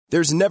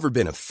There's never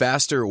been a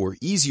faster or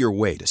easier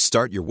way to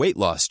start your weight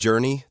loss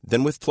journey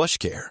than with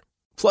PlushCare.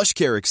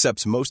 PlushCare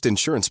accepts most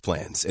insurance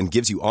plans and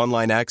gives you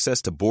online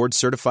access to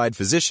board-certified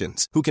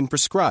physicians who can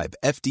prescribe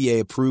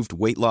FDA-approved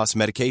weight loss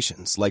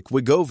medications like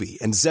Wegovy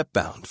and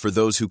Zepbound for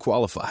those who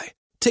qualify.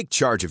 Take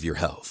charge of your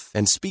health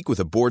and speak with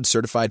a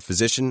board-certified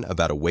physician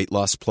about a weight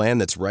loss plan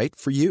that's right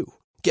for you.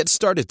 Get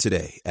started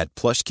today at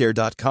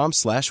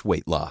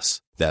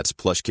plushcare.com/weight-loss. That's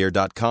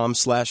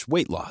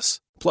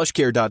plushcare.com/weight-loss.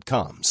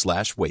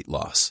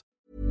 plushcare.com/weight-loss.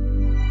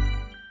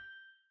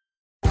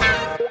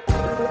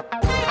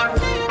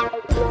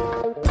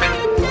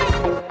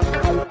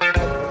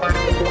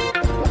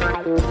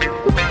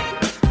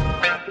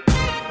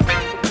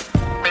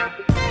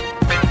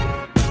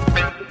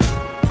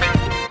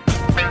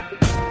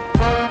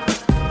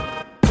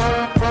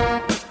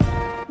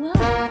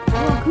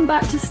 Welcome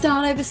back to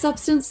Style Over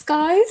Substance,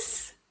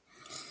 guys.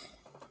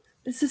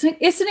 It's an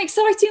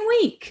exciting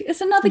week.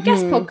 It's another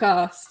guest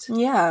podcast.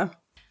 Yeah.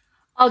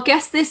 Our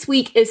guest this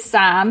week is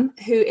Sam,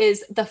 who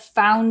is the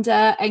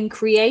founder and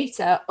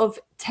creator of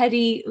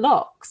Teddy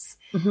Locks.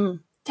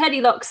 Teddy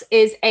Locks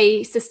is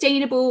a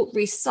sustainable,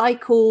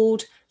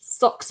 recycled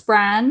socks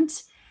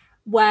brand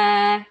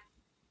where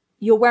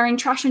you're wearing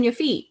trash on your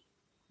feet.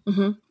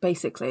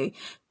 Basically.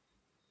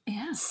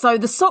 Yeah. So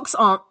the socks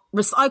aren't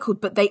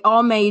recycled, but they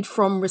are made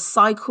from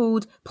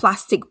recycled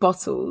plastic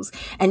bottles,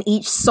 and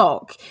each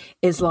sock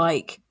is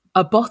like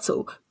a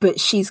bottle, but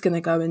she's going to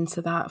go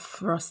into that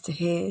for us to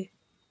hear.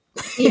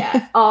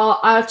 Yeah,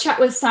 our chat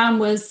with Sam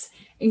was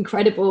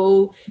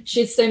incredible. She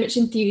had so much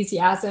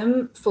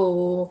enthusiasm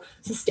for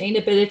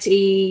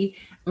sustainability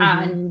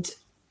and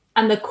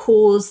the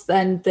cause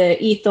and the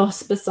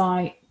ethos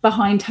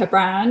behind her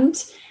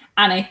brand.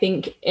 And I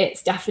think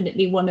it's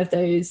definitely one of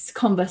those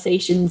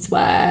conversations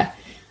where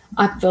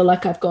I feel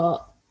like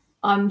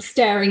I'm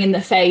staring in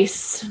the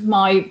face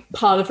my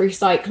pile of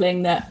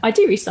recycling that I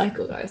do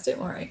recycle, guys,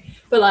 don't worry.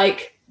 But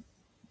like,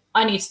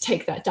 I need to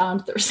take that down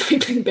to the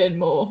recycling bin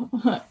more.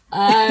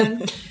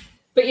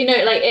 But, you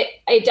know, like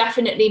it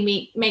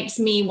definitely makes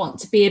me want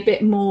to be a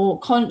bit more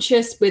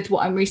conscious with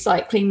what I'm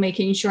recycling,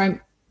 making sure I'm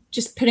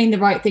just putting the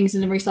right things in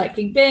the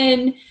recycling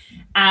bin.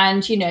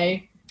 And, you know,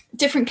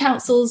 different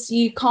councils,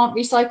 you can't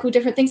recycle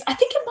different things. I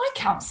think in my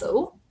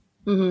council,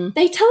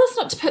 they tell us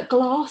not to put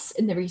glass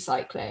in the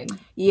recycling.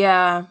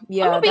 Yeah. I'm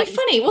not being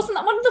funny. Wasn't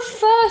that one of the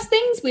first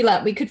things we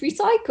learnt we could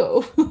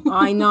recycle?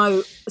 I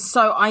know.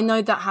 So I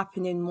know that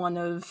happened in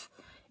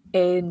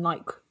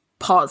like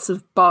parts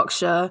of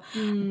Berkshire,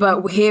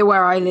 but here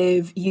where I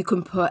live, you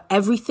can put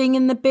everything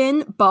in the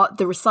bin, but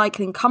the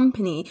recycling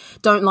company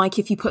don't like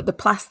if you put the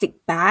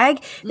plastic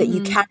bag that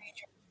you carry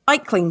your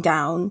recycling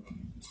down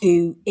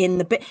to in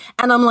the bin.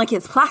 And I'm like,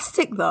 it's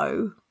plastic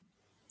though.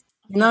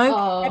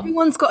 No,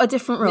 everyone's got a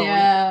different rule.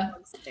 Yeah.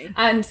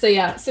 And so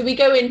we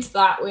go into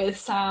that with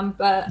Sam,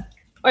 but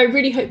I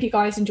really hope you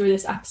guys enjoy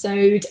this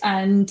episode,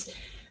 and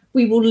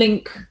we will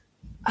link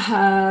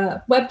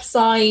her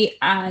website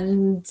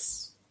and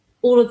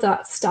all of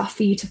that stuff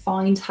for you to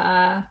find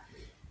her,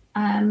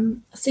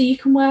 so you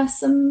can wear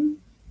some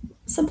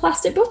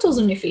plastic bottles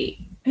on your feet.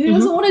 Who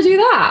doesn't want to do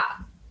that?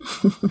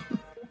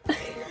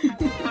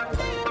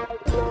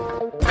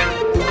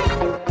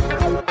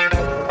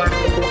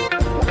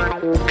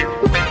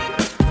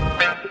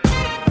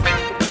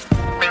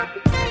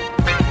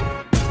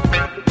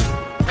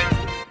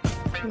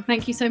 Well,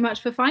 thank you so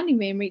much for finding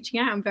me and reaching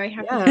out. I'm very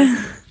happy.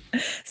 Yeah.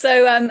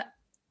 So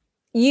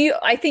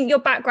I think your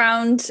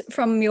background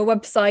from your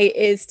website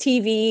is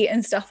TV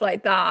and stuff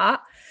like that.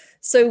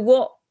 So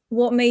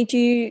what made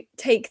you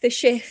take the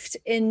shift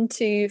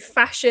into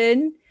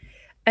fashion?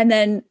 And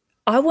then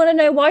I want to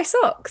know why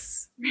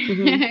socks.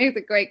 It's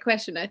a great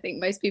question. I think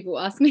most people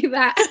ask me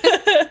that.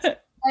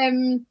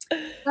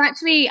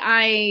 Actually,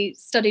 I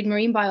studied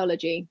marine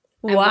biology.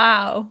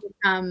 Wow.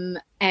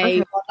 A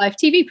wildlife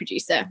TV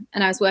producer,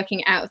 and I was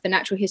working out of the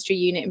Natural History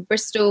Unit in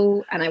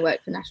Bristol, and I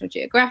worked for National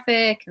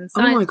Geographic and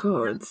Science. Oh my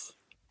God.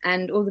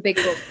 And all the big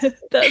books.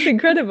 That's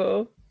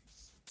incredible.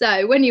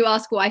 So when you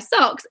ask why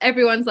socks,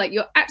 everyone's like,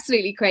 you're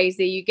absolutely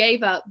crazy. You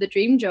gave up the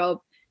dream job.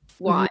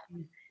 Why?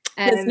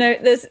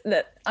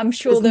 I'm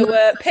sure there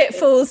were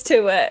pitfalls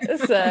to it.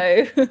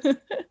 So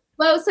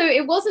Well, so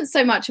it wasn't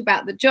so much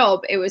about the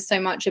job. It was so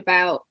much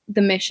about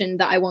the mission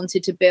that I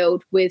wanted to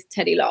build with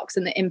Teddy Locks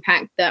and the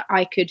impact that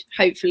I could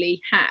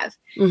hopefully have.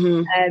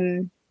 You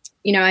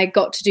know, I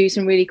got to do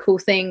some really cool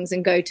things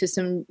and go to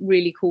some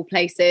really cool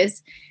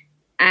places.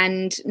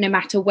 And no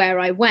matter where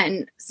I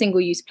went,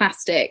 single-use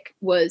plastic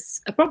was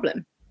a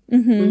problem.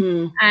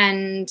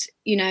 And,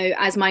 you know,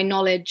 as my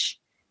knowledge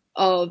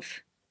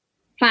of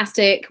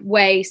plastic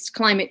waste,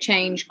 climate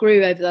change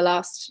grew over the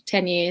last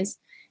 10 years,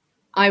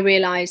 I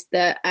realized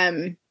that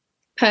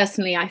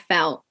personally I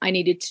felt I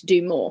needed to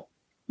do more.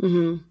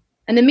 And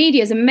the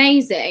media is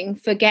amazing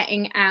for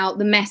getting out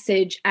the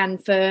message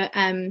and for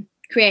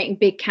creating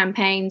big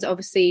campaigns.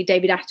 Obviously,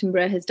 David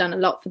Attenborough has done a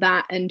lot for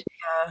that, and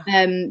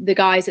the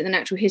guys at the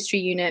Natural History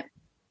Unit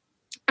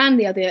and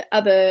the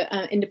other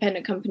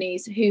independent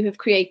companies who have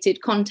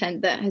created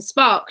content that has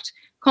sparked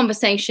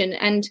conversation.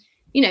 And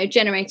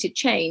generated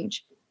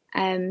change.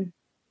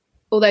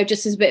 Although,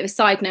 just as a bit of a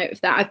side note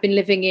of that, I've been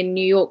living in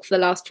New York for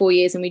the last 4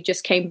 years, and we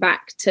just came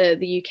back to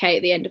the UK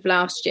at the end of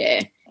last year.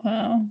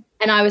 Wow.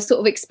 And I was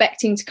sort of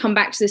expecting to come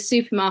back to the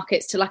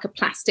supermarkets to like a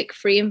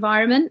plastic-free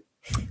environment.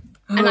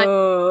 And I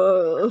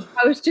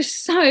was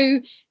just so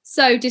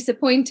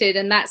disappointed.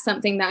 And that's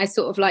something that I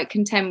sort of like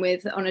contend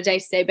with on a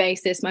day-to-day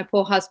basis. My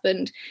poor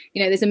husband,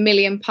 there's a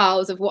million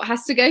piles of what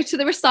has to go to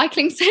the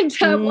recycling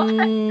centre, what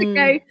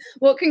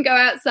can go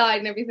outside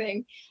and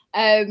everything.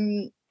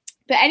 But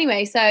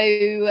anyway,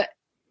 so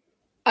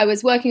I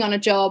was working on a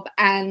job,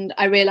 and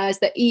I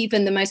realised that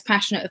even the most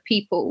passionate of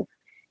people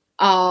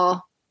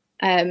are,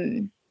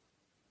 we're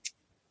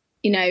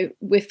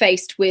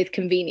faced with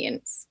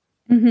convenience.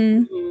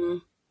 Mm-hmm.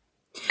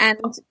 And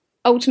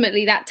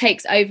ultimately that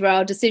takes over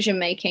our decision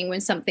making when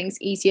something's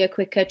easier,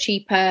 quicker,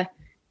 cheaper.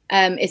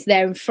 It's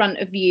there in front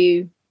of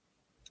you.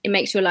 It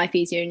makes your life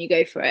easier and you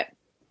go for it.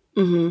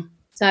 Mm-hmm.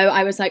 So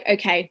I was like,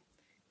 okay,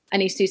 I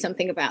need to do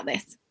something about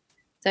this.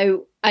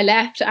 So I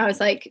left. I was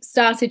like,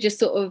 started just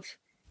sort of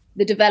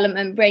the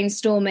development,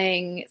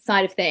 brainstorming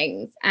side of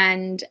things.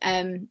 And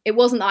it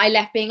wasn't that I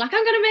left being like,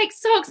 I'm going to make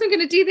socks, I'm going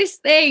to do this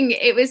thing.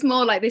 It was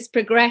more like this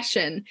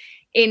progression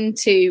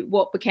into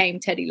what became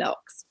Teddy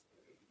Locks.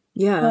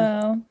 Yeah.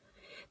 Wow.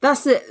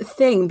 That's the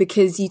thing,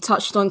 because you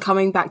touched on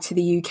coming back to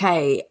the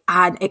UK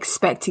and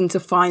expecting to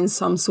find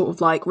some sort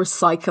of like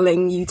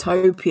recycling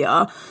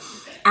utopia.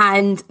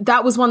 And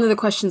that was one of the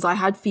questions I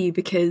had for you,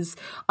 because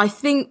I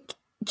think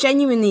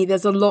genuinely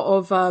there's a lot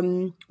of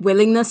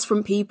willingness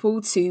from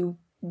people to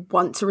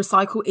want to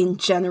recycle in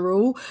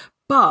general,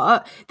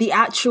 but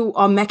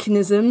our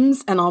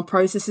mechanisms and our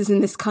processes in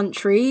this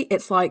country,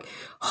 it's like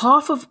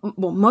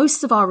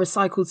most of our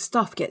recycled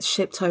stuff gets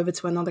shipped over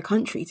to another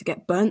country to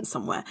get burnt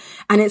somewhere.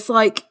 And it's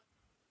like,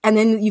 and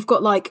then you've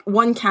got like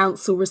one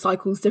council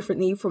recycles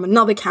differently from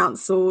another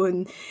council.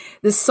 And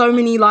there's so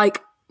many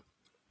like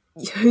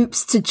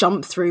hoops to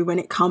jump through when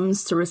it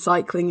comes to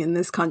recycling in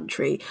this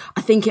country.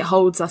 I think it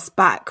holds us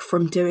back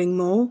from doing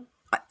more.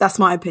 That's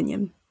my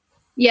opinion.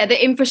 Yeah,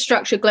 the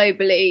infrastructure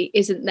globally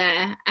isn't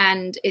there,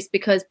 and it's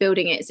because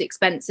building it is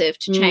expensive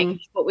to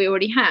change what we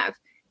already have.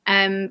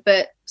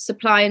 But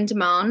supply and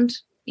demand,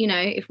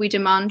 if we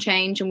demand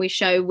change and we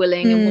show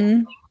willing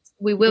and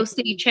we will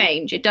see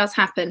change. It does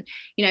happen.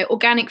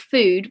 Organic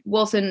food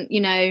wasn't,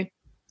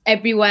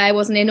 everywhere,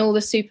 wasn't in all the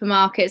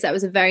supermarkets. That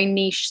was a very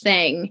niche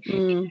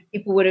thing.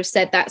 People would have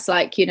said that's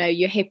like, your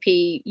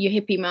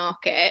hippie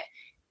market.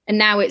 And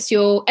now it's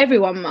your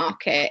everyone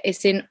market.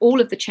 It's in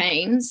all of the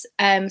chains,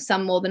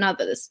 some more than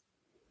others.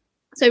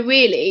 So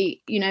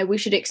really, we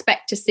should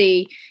expect to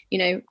see,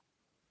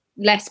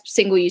 less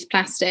single-use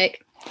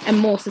plastic and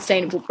more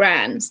sustainable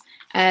brands.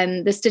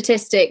 The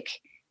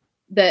statistic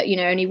that,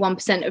 only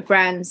 1% of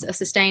brands are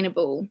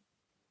sustainable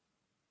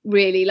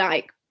really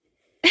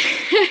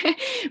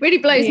really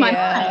blows my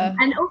mind.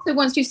 And also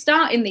once you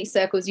start in these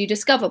circles, you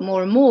discover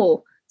more and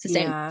more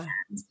sustainable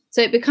brands.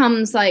 So it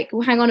becomes like,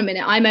 well, hang on a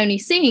minute, I'm only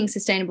seeing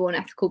sustainable and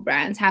ethical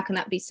brands. How can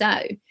that be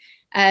so?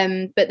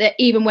 But that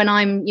even when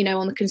I'm,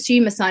 on the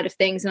consumer side of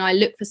things and I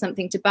look for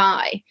something to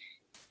buy,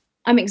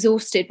 I'm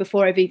exhausted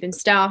before I've even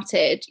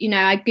started.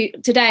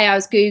 Today I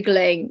was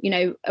Googling,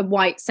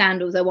 white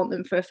sandals. I want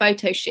them for a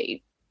photo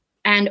shoot.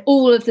 And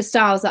all of the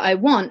styles that I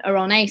want are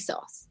on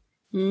ASOS.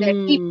 They're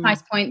cheap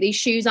price point. These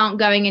shoes aren't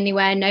going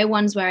anywhere. No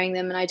one's wearing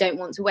them and I don't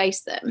want to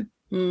waste them.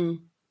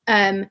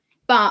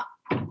 But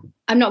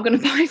I'm not going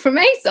to buy from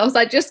ASOS.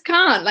 I just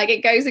can't.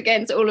 It goes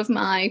against all of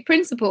my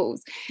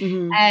principles.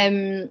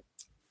 So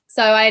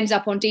I ended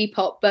up on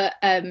Depop, but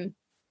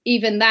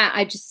even that,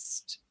 I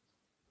just,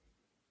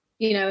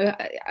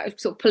 I'm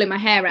sort of pulling my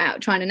hair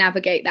out trying to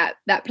navigate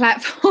that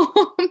platform.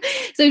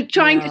 So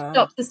trying to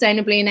shop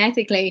sustainably and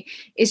ethically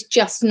is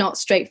just not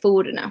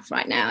straightforward enough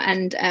right now.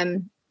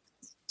 And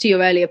to your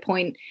earlier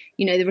point,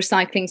 the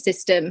recycling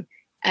system,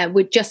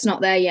 we're just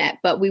not there yet,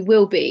 but we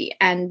will be.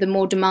 And the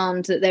more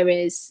demand that there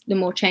is, the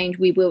more change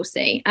we will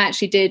see. I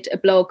actually did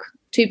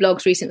two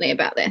blogs recently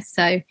about this.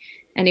 So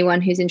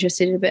anyone who's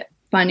interested in a bit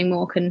finding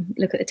more can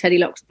look at the Teddy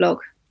Locks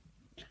blog.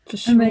 For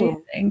sure.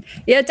 Amazing.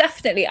 Yeah,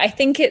 definitely. I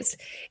think it's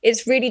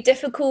really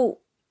difficult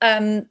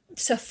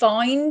to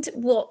find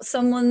what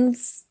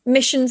someone's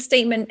mission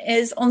statement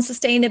is on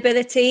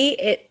sustainability.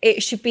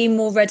 It should be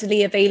more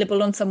readily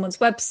available on someone's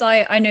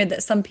website. I know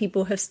that some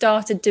people have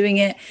started doing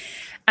it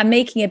and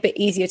making it a bit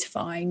easier to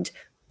find,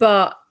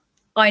 but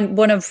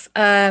one of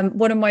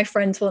my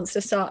friends wants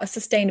to start a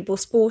sustainable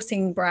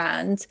sporting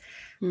brand,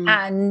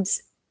 and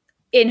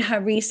in her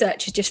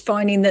research is just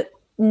finding that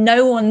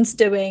no one's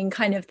doing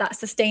kind of that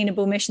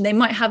sustainable mission. They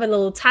might have a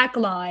little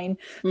tagline,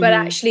 but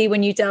actually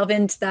when you delve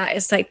into that,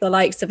 it's like the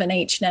likes of an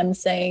H&M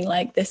saying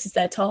like this is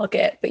their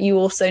target, but you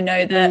also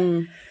know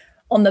that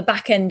on the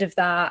back end of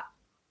that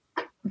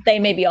they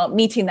maybe aren't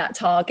meeting that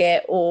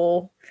target,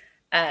 or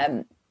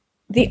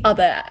the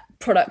other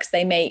products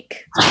they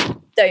make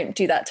don't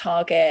do that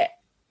target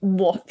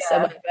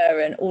whatsoever,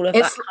 and all of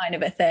that kind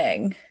of a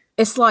thing.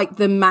 It's like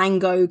the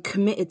Mango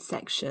committed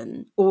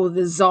section, or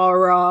the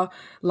Zara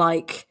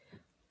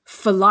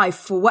for life,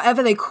 for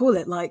whatever they call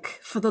it, like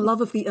for the love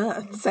of the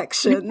earth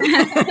section.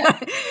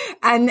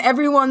 And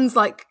everyone's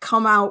like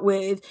come out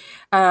with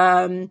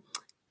a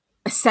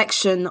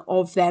section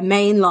of their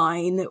main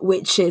line,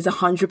 which is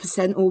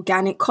 100%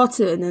 organic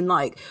cotton. And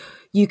like,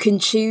 you can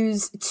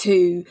choose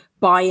to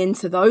buy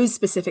into those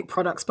specific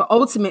products, but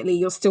ultimately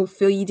you're still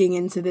feeding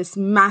into this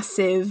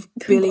massive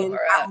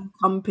billion-pound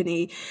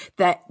company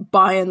that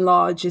by and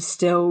large is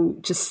still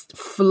just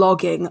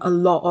flogging a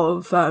lot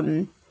of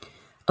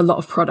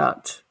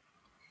product.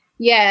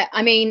 Yeah,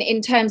 I mean,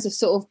 in terms of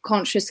sort of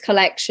conscious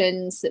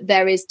collections,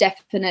 there is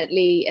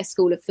definitely a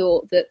school of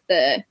thought that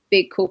the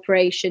big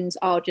corporations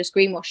are just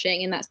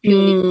greenwashing, and that's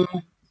purely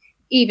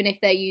even if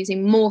they're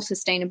using more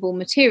sustainable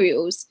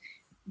materials,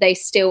 they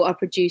still are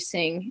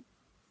producing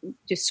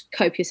just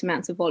copious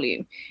amounts of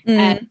volume.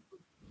 And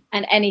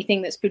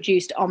anything that's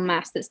produced en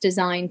masse that's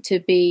designed to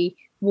be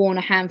worn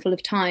a handful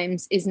of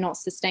times is not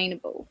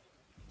sustainable.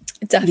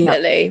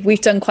 Definitely. Yeah.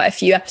 We've done quite a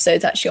few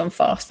episodes actually on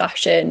fast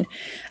fashion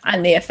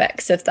and the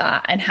effects of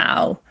that, and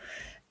how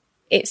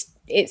it's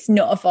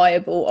not a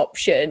viable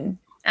option.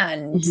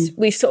 And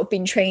we've sort of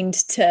been trained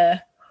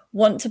to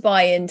want to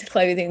buy into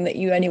clothing that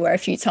you only wear a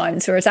few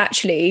times, whereas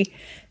actually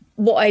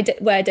what I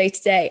wear day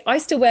to day, I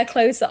still wear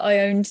clothes that I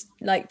owned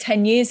like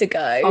 10 years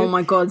ago. Oh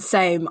my God,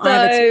 same. So, I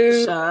have a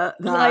t-shirt that...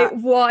 like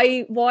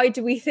why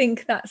do we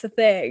think that's a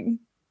thing?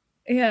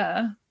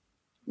 Yeah.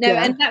 No,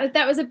 yeah. And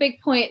that was a big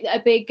point, a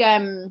big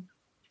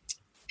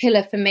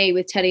pillar for me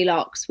with Teddy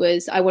Locks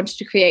was I wanted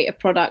to create a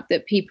product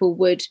that people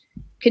would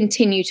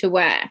continue to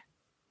wear.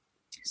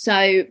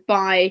 So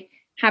by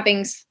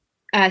having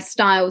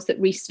styles that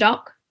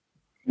restock,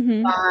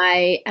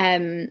 by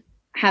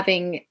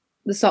having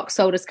the socks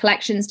sold as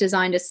collections,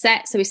 designed as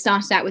sets. So we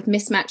started out with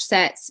mismatched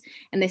sets,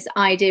 and this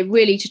idea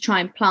really to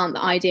try and plant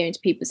the idea into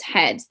people's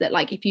heads that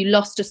like if you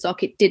lost a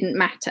sock, it didn't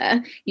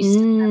matter. You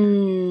still have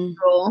a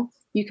drawer.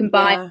 You can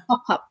buy a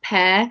pop-up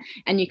pair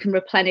and you can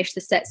replenish the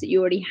sets that you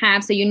already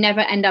have. So you never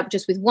end up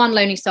just with one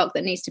lonely sock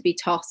that needs to be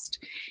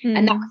tossed.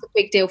 And that was a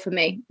big deal for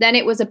me. Then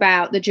it was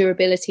about the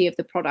durability of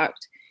the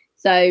product.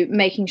 So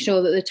making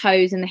sure that the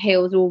toes and the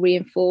heels are all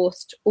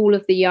reinforced. All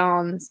of the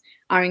yarns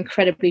are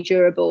incredibly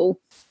durable.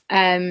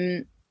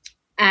 And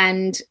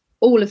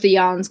all of the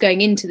yarns going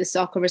into the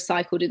sock are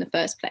recycled in the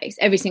first place,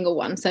 every single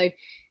one. So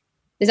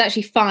there's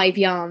actually 5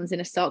 yarns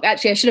in a sock.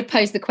 Actually, I should have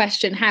posed the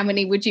question, how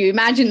many would you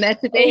imagine there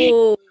to be?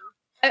 Oh.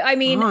 I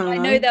mean, I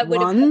know that would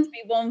have had to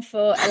be one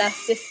for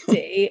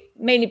elasticity,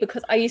 mainly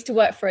because I used to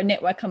work for a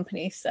knitwear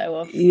company, so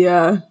of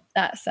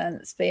that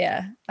sense. But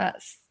yeah,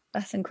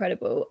 that's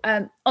incredible.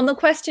 On the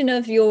question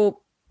of your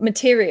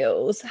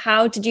materials,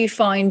 how did you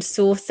find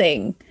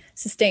sourcing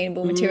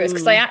sustainable materials?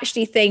 Because I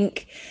actually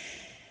think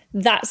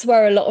that's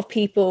where a lot of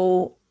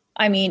people,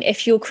 I mean,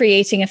 if you're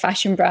creating a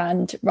fashion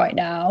brand right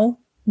now,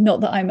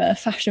 not that I'm a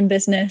fashion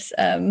business,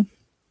 I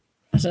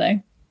don't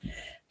know,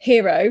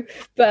 hero,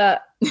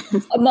 but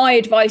my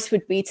advice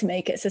would be to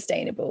make it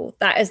sustainable.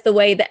 That is the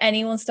way that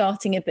anyone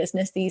starting a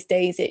business these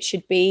days, it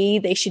should be.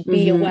 They should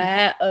be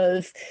aware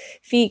of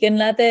vegan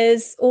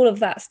leathers, all of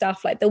that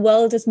stuff. Like the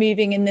world is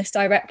moving in this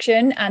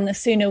direction, and the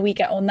sooner we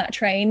get on that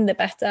train, the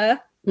better.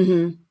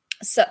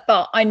 So,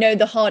 but I know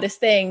the hardest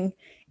thing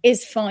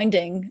is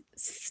finding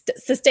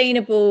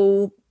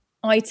sustainable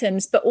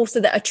items, but also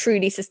that are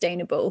truly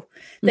sustainable,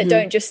 that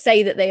don't just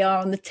say that they are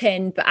on the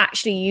tin, but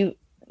actually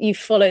you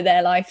follow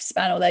their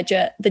lifespan or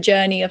the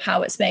journey of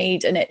how it's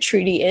made, and it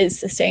truly is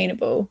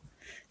sustainable.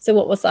 So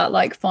what was that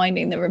like,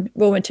 finding the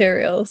raw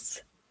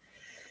materials?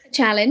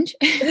 Challenge.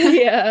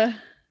 Yeah.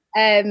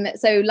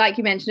 So like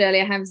you mentioned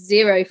earlier, I have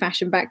zero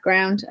fashion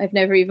background. I've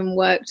never even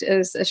worked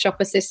as a shop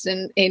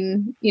assistant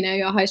in,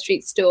 a high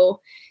street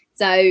store.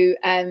 So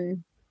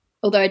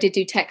although I did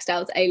do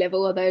textiles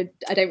A-level, although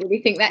I don't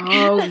really think that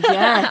counts. Oh,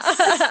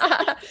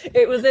 yes.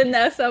 It was in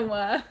there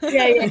somewhere.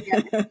 Yeah.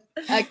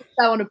 I could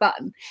sew on a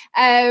button.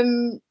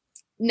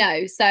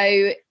 No,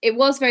 so it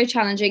was very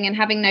challenging, and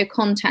having no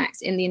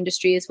contacts in the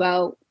industry as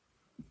well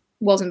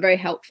wasn't very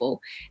helpful.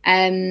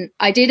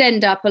 I did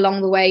end up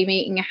along the way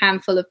meeting a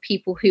handful of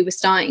people who were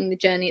starting the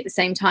journey at the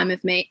same time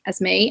as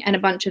me, and a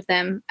bunch of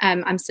them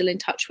I'm still in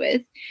touch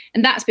with.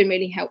 And that's been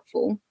really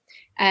helpful.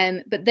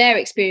 But their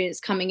experience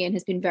coming in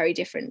has been very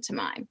different to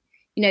mine.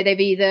 They've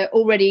either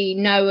already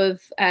know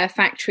of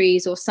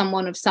factories or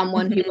someone of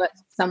someone who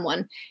works with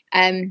someone.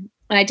 And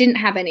I didn't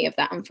have any of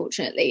that,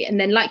 unfortunately. And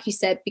then, like you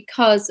said,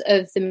 because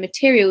of the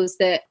materials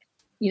that,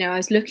 I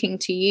was looking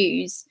to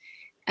use,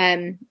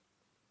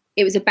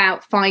 it was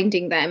about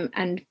finding them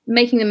and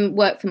making them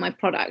work for my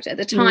product. At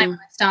the time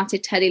I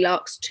started Teddy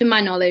Locks, to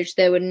my knowledge,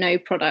 there were no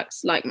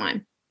products like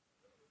mine.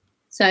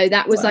 So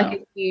that was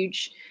like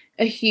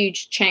a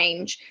huge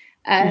change.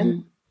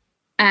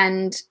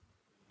 And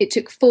it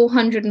took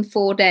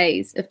 404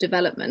 days of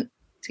development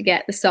to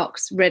get the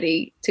socks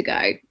ready to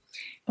go.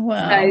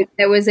 Wow. So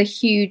there was a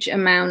huge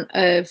amount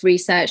of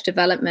research,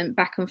 development,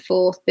 back and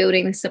forth,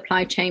 building the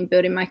supply chain,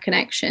 building my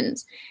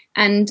connections.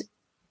 And,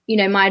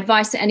 my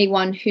advice to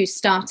anyone who's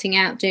starting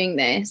out doing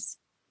this,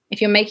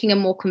 if you're making a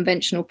more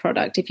conventional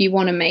product, if you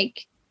want to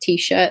make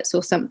t-shirts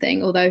or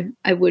something, although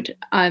I would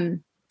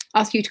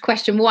ask you to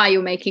question why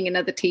you're making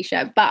another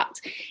t-shirt. But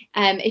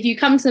if you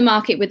come to the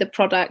market with a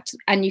product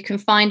and you can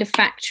find a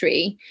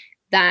factory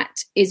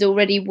that is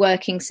already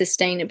working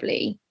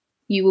sustainably,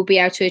 you will be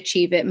able to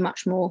achieve it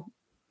much more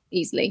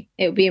easily.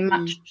 It will be a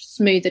much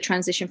smoother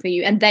transition for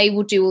you, and they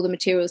will do all the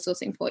material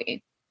sourcing for you.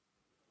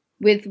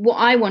 With what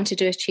I wanted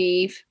to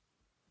achieve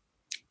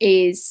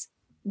is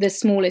the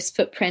smallest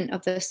footprint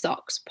of the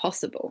socks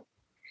possible.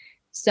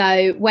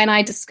 So when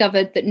I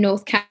discovered that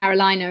North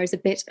Carolina is a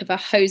bit of a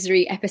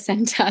hosiery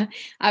epicenter,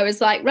 I was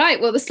like, right,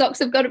 well, the socks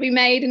have got to be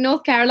made in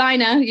North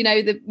Carolina. You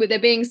know, they're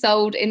being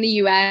sold in the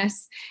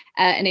US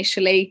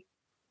initially.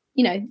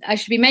 You know, I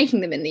should be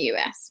making them in the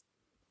US.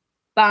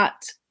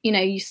 But, you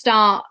know, you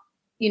start,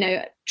 you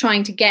know,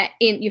 trying to get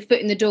in your foot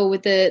in the door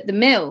with the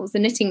mills, the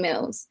knitting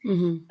mills.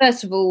 Mm-hmm.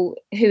 First of all,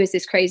 who is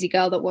this crazy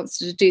girl that wants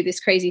to do this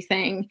crazy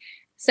thing?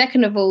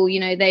 Second of all, you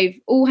know, they've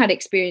all had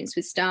experience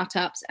with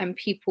startups and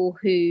people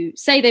who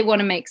say they want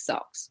to make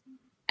socks.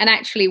 And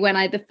actually,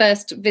 the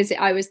first visit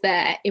I was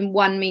there, in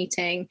one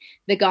meeting,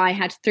 the guy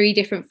had 3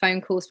 different phone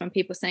calls from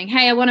people saying,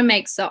 hey, I want to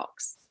make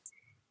socks.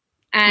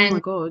 And oh my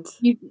God.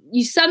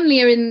 You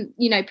suddenly are in,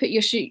 you know, put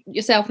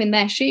yourself in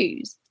their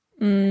shoes.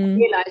 And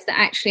realize that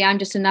actually I'm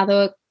just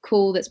another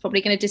call that's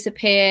probably going to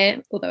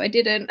disappear, although I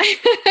didn't.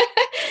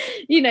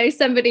 You know,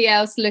 somebody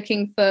else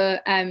looking for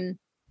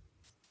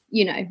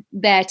you know,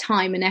 their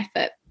time and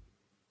effort.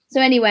 So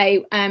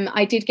anyway,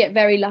 I did get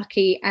very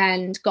lucky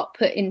and got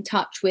put in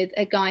touch with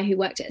a guy who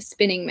worked at a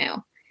spinning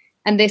mill.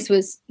 And this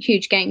was a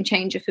huge game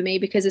changer for me,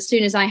 because as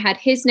soon as I had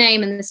his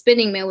name and the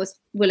spinning mill was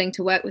willing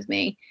to work with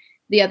me,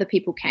 the other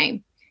people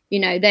came. You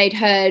know, they'd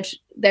heard,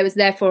 there was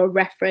therefore a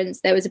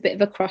reference. There was a bit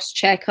of a cross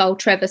check. Oh,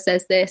 Trevor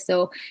says this,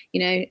 or,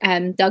 you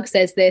know, Doug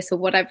says this, or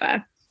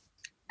whatever.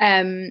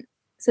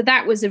 So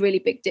that was a really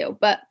big deal.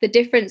 But the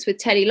difference with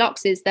Teddy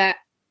Locks is that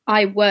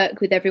I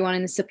work with everyone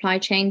in the supply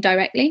chain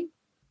directly.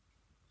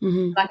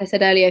 Mm-hmm. Like I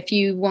said earlier, if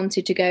you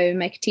wanted to go and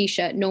make a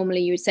t-shirt,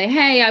 normally you would say,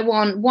 hey, I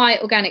want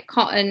white organic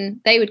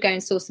cotton. They would go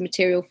and source the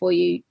material for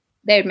you.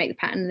 They would make the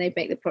pattern and they'd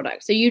make the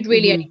product. So you'd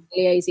really only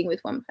be liaising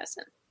with one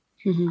person.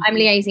 Mm-hmm. I'm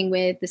liaising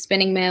with the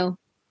spinning mill,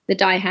 the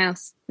dye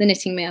house, the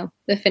knitting mill,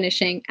 the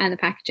finishing and the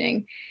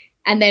packaging,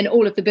 and then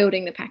all of the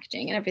building, the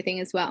packaging and everything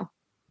as well.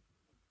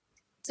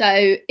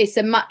 So it's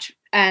a much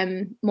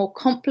more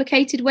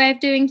complicated way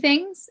of doing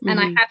things. Mm-hmm. And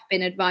I have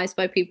been advised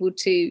by people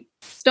to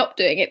stop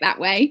doing it that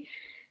way.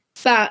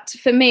 But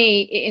for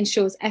me, it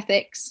ensures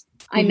ethics.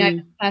 I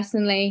know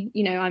personally,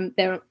 you know,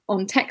 they're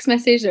on text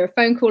message, they're a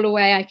phone call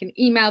away. I can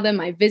email them,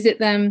 I visit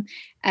them.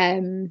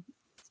 And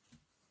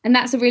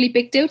that's a really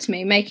big deal to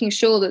me, making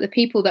sure that the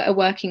people that are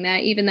working there,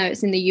 even though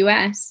it's in the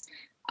US,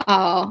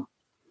 are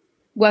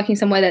working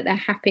somewhere that they're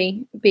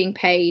happy, being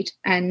paid,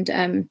 and,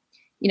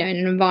 you know, in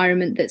an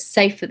environment that's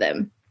safe for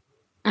them.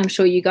 I'm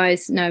sure you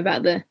guys know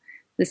about the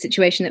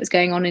situation that was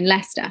going on in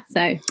Leicester.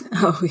 So,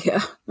 oh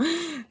yeah,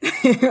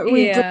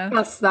 we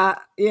discussed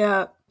that.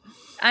 Yeah,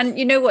 and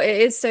you know what?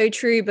 It is so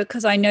true,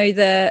 because I know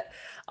that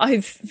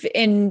I've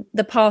in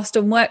the past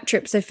on work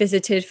trips I've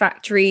visited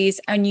factories,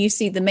 and you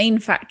see the main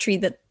factory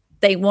that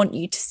they want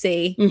you to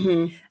see.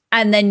 Mm-hmm.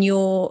 And then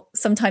you're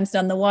sometimes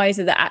none the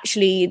wiser that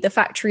actually the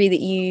factory that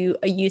you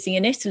are using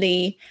in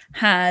Italy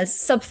has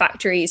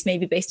sub-factories,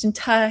 maybe based in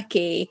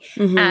Turkey.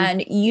 Mm-hmm.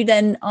 And you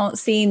then aren't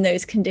seeing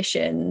those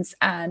conditions.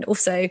 And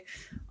also,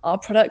 are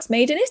products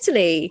made in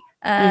Italy?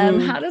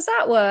 How does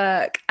that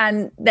work?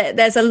 And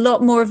there's a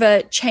lot more of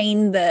a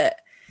chain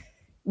that,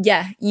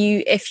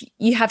 if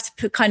you have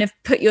to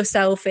put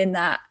yourself in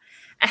that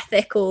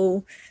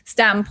ethical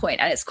standpoint.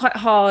 And it's quite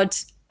hard.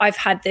 I've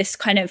had this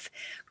kind of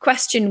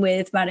question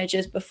with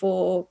managers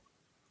before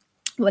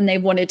when they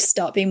wanted to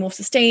start being more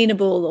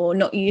sustainable or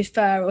not use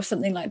fur or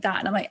something like that.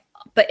 And I'm like,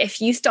 but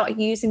if you start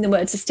using the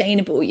word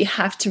sustainable, you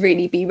have to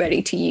really be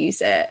ready to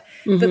use it.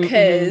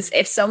 Because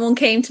if someone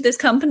came to this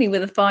company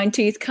with a fine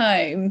tooth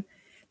comb,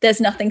 there's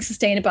nothing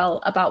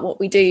sustainable about what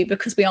we do,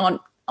 because we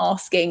aren't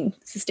asking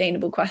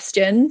sustainable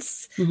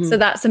questions. So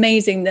that's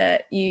amazing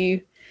that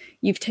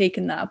you've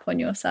taken that upon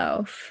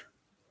yourself.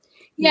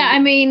 Yeah, I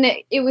mean,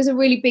 it was a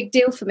really big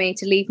deal for me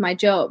to leave my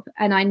job,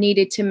 and I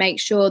needed to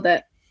make sure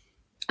that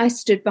I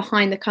stood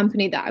behind the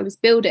company that I was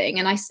building.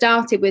 And I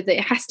started with it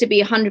has to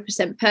be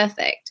 100%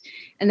 perfect.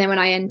 And then when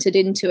I entered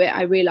into it,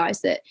 I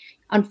realized that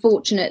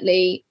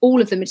unfortunately,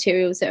 all of the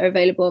materials that are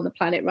available on the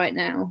planet right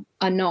now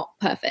are not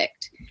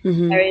perfect.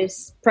 There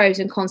is pros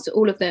and cons to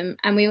all of them.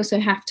 And we also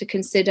have to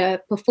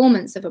consider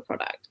performance of a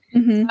product. So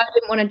I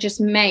didn't want to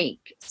just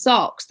make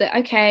socks that,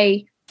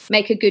 okay,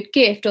 make a good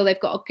gift, or they've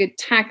got a good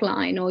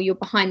tagline, or you're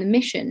behind the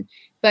mission,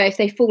 but if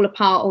they fall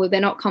apart or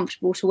they're not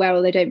comfortable to wear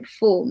or they don't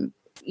perform,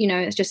 you know,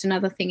 it's just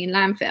another thing in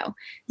landfill.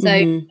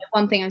 So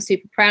one thing I'm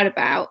super proud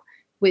about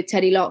with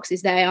Teddy Locks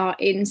is they are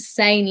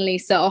insanely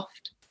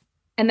soft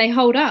and they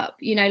hold up.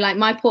 You know, like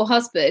my poor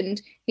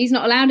husband, he's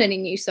not allowed any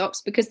new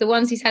socks because the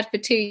ones he's had for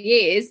 2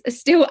 years are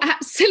still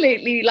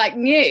absolutely like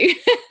new.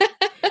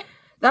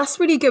 That's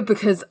really good,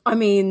 because I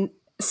mean,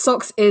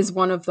 socks is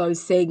one of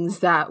those things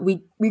that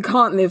we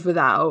can't live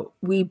without.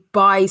 We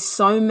buy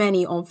so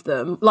many of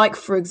them, like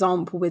for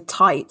example with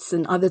tights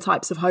and other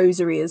types of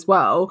hosiery as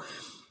well.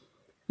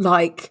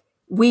 Like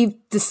we've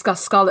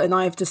discussed, Scarlett and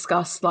I have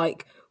discussed,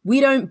 like we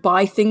don't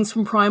buy things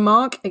from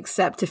Primark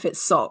except if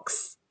it's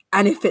socks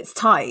and if it's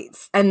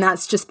tights, and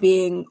that's just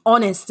being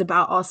honest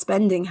about our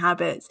spending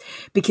habits,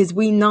 because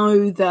we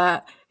know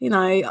that, you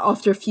know,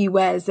 after a few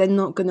wears they're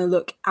not going to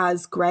look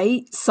as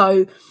great.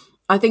 So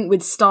I think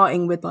with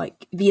starting with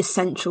like the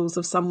essentials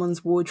of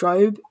someone's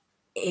wardrobe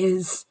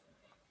is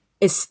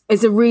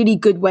a really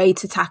good way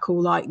to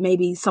tackle like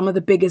maybe some of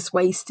the biggest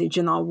wastage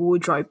in our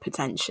wardrobe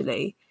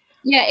potentially.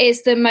 Yeah,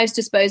 it's the most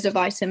disposed of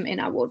item in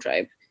our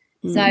wardrobe.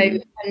 So,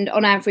 and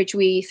on average,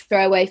 we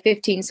throw away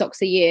 15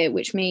 socks a year,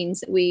 which means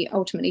that we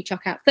ultimately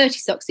chuck out 30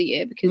 socks a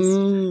year, because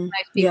most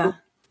people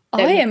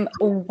I am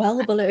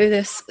well below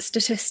this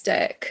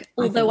statistic.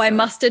 Although I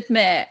must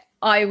admit,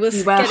 I was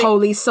You wear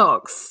holy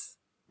socks.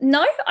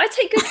 No, I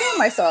take good care of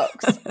my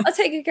socks. I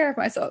take good care of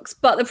my socks.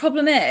 But the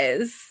problem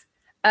is,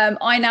 I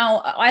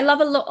love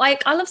a lot.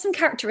 I love some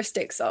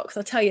characteristic socks.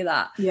 I'll tell you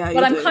that. Yeah,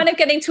 but I'm kind of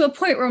getting to a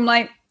point where I'm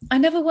like, I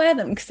never wear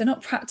them because they're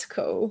not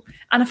practical.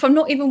 And if I'm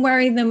not even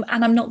wearing them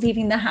and I'm not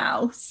leaving the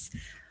house,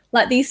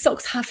 like these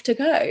socks have to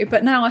go.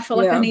 But now I feel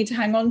like I need to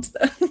hang on to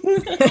them.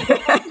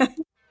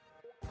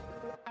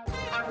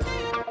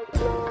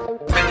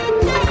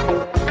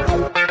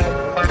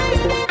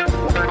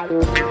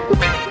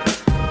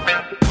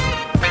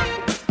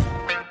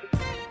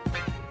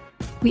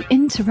 We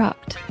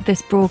interrupt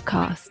this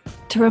broadcast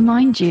to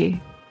remind you,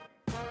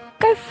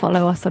 go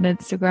follow us on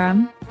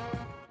Instagram,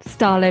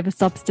 Style Over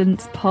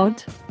Substance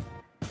Pod.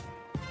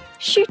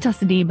 Shoot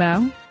us an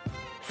email,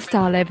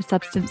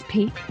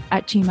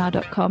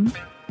 styleoversubstancepeak@gmail.com.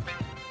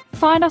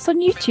 Find us on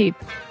YouTube,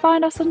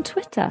 find us on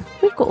Twitter.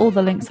 We've got all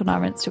the links on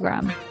our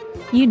Instagram.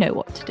 You know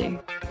what to do.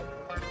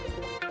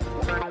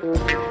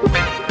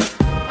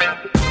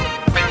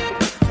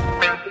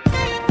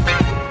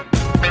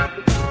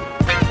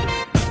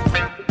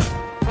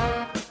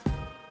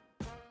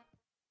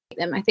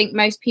 them. I think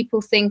most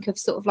people think of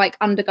sort of like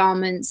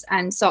undergarments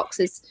and socks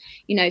as,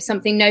 you know,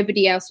 something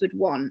nobody else would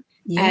want.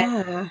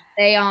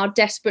 They are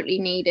desperately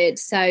needed.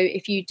 So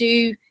if you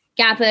do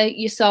gather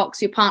your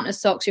socks, your partner's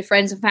socks, your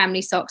friends and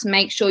family socks,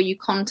 make sure you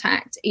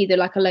contact either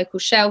like a local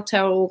shelter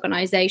or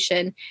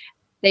organisation.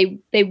 They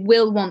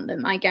will want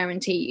them, I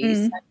guarantee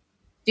you. So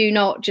do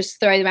not just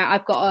throw them out.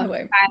 I've got a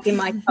bag in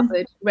my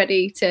cupboard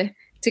ready to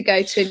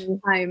go to a new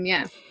home.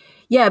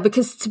 Yeah,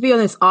 because to be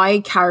honest, I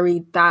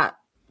carried that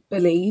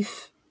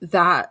belief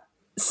that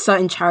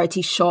certain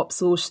charity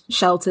shops or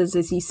shelters,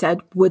 as you said,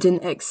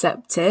 wouldn't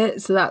accept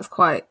it. So that's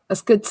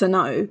good to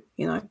know,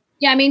 you know.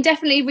 Yeah, I mean,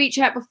 definitely reach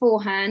out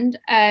beforehand.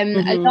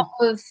 A lot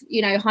of,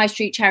 you know, high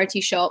street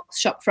charity shops,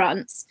 shop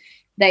fronts,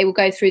 they will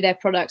go through their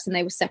products and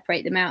they will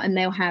separate them out and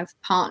they'll have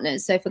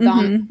partners. So if a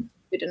garment is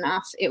good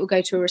enough, it will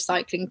go to a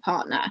recycling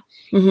partner.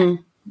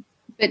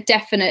 But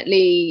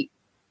definitely,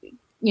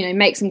 you know,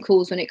 make some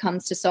calls when it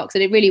comes to socks.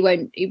 And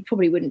it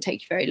probably wouldn't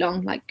take you very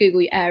long. Like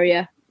Google your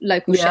area,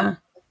 local shop,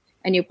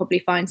 and you'll probably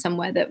find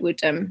somewhere that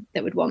would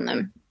want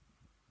them.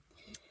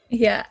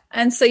 Yeah.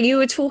 And so you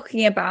were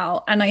talking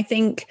about, and I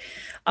think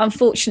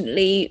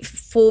unfortunately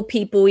for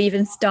people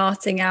even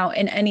starting out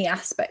in any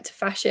aspect of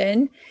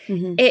fashion,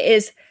 it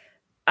is,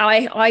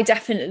 I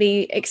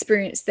definitely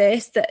experienced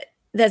this, that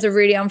there's a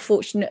really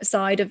unfortunate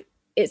side of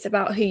it's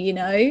about who you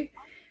know.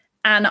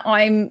 And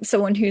I'm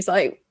someone who's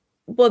like,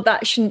 well,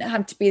 that shouldn't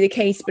have to be the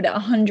case, but it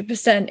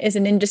 100% is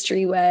an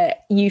industry where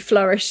you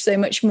flourish so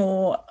much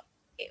more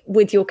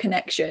with your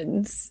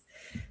connections.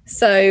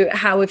 So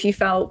how have you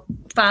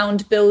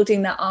found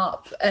building that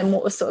up, and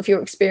what was sort of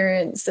your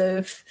experience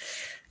of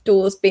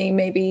doors being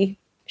maybe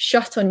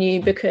shut on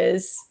you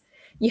because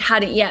you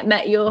hadn't yet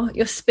met your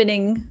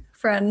spinning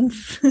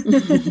friends?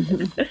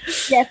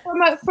 Yeah,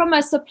 from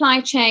a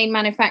supply chain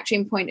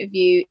manufacturing point of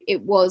view,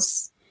 it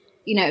was,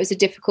 you know, it was a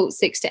difficult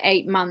 6 to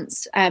 8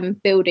 months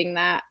building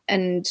that,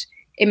 and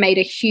it made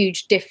a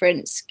huge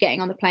difference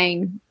getting on the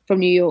plane from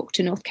New York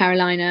to North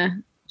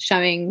Carolina,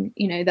 showing,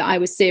 you know, that I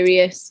was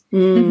serious,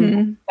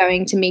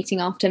 going to meeting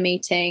after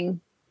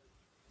meeting,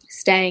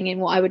 staying in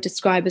what I would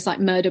describe as like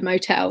murder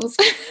motels.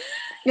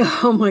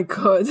 Oh my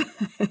God.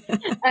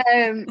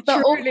 But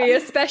truly,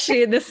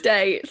 especially in the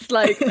States,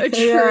 like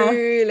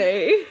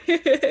truly.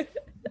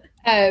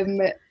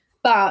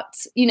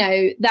 But, you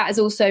know, that has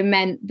also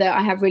meant that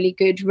I have really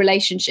good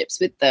relationships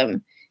with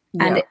them.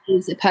 And it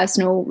is a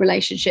personal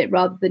relationship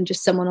rather than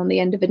just someone on the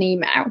end of an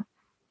email.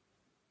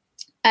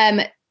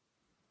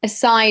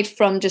 Aside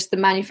from just the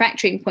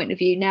manufacturing point of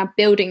view, now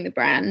building the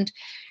brand.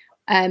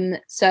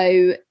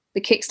 So the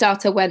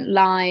Kickstarter went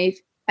live.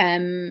 I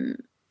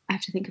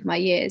have to think of my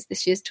years.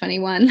 This year's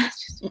 21.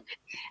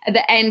 At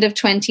the end of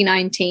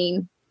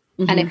 2019.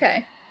 And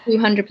it's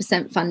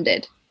 200%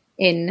 funded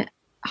in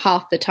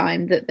half the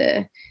time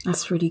that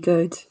that's really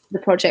good. The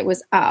project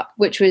was up,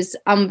 which was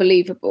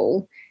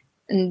unbelievable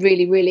and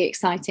really, really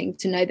exciting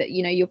to know that,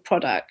 you know, your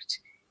product,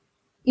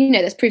 you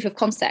know, there's proof of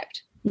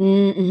concept.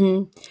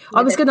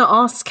 I was going to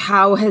ask,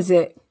 how has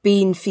it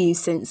been for you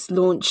since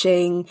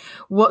launching?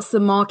 What's the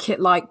market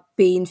like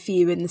been for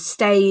you in the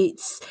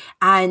States,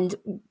 and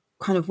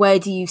kind of where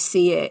do you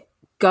see it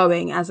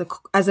going as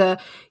a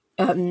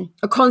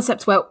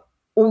concept where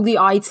all the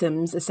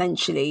items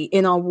essentially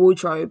in our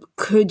wardrobe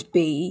could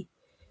be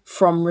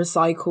from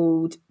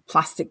recycled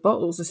plastic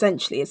bottles?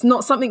 Essentially, it's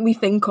not something we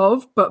think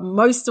of, but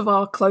most of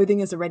our clothing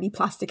is already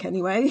plastic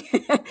anyway.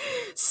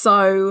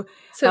 so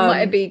it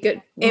might be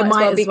good. It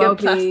might as well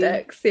be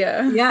plastics.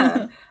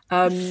 Yeah.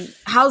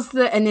 How's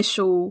the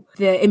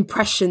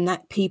impression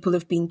that people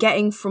have been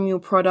getting from your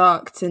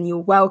product and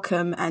your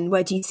welcome, and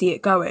where do you see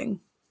it going?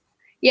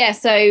 Yeah,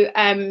 so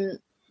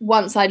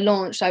once I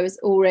launched, I was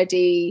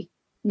already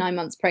 9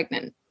 months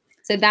pregnant.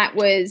 So that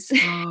was,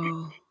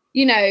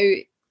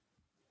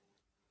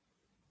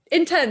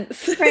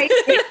 intense. Crazy.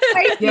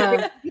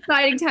 Yeah.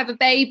 Deciding to have a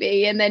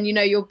baby, and then,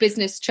 your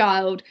business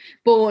child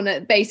born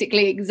at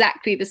basically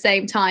exactly the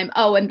same time.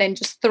 Oh, and then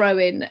just throw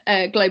in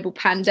a global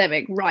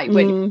pandemic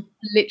when you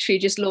literally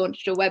just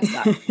launched your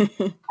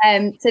website.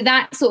 So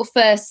that sort of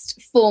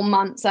first 4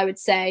 months, I would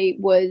say,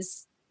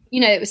 was,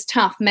 it was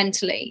tough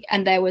mentally.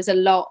 And there was a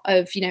lot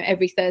of,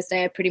 every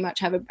Thursday I pretty much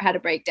had a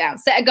breakdown.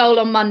 Set a goal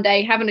on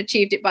Monday, haven't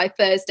achieved it by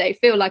Thursday,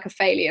 feel like a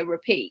failure,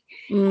 repeat.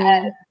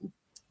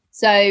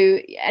 So,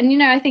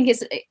 and, I think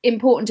it's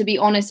important to be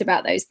honest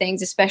about those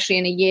things, especially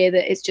in a year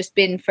that it's just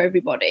been for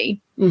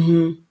everybody.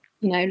 You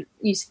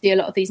see a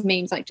lot of these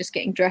memes, like just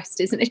getting dressed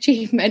is an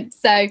achievement.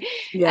 So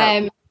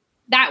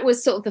that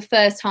was sort of the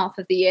first half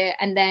of the year.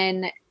 And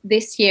then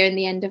this year and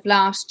the end of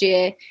last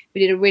year, we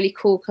did a really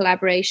cool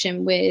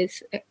collaboration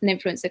with an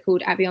influencer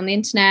called Abby on the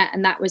Internet.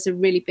 And that was a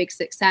really big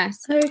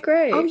success. Oh,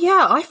 great. Oh,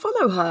 yeah. I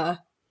follow her.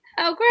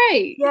 Oh,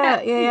 great.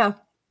 Yeah.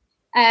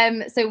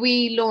 So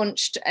we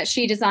launched,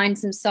 she designed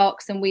some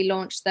socks and we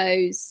launched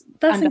those.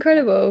 That's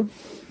incredible.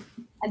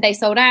 And they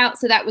sold out.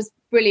 So that was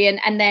brilliant.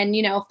 And then,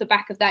 off the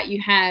back of that,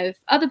 you have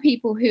other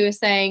people who are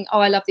saying, oh,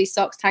 I love these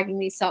socks, tagging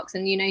these socks.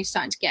 And, you're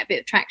starting to get a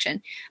bit of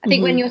traction. I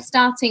think when you're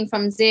starting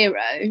from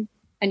zero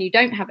and you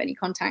don't have any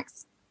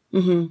contacts,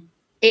 it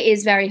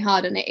is very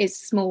hard, and it is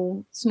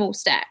small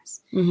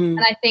steps. And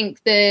I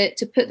think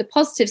to put the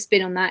positive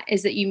spin on that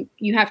is that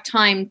you have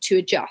time to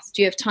adjust.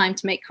 You have time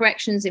to make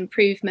corrections,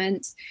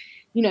 improvements,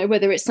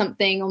 whether it's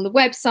something on the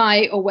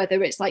website or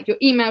whether it's like your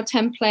email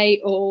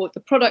template or the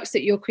products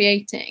that you're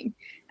creating.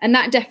 And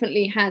that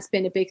definitely has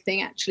been a big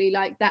thing, actually,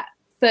 like that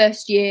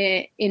first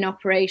year in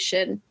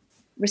operation,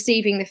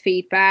 receiving the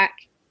feedback,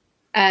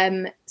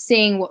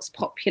 seeing what's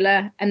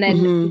popular, and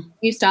then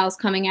new styles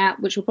coming out,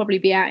 which will probably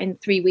be out in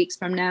 3 weeks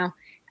from now,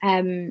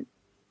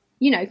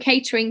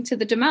 catering to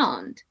the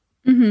demand.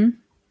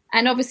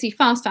 And obviously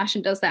fast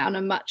fashion does that on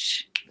a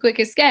much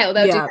quicker scale.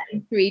 They'll do that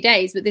in 3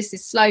 days, but this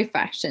is slow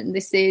fashion.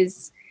 This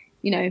is,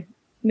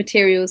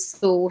 materials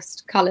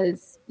sourced,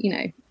 colours,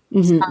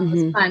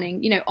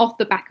 planning, off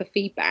the back of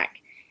feedback.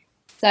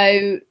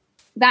 So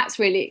that's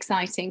really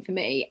exciting for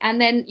me. And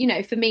then,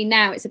 for me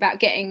now, it's about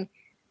getting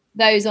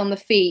those on the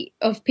feet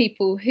of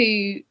people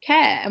who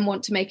care and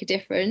want to make a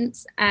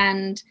difference.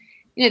 And,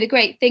 the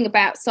great thing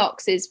about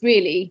socks is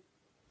really,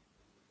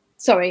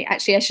 sorry,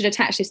 actually, I should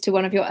attach this to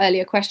one of your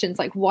earlier questions,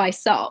 like why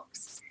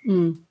socks?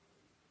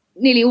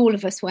 Nearly all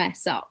of us wear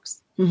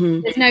socks.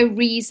 There's no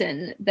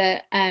reason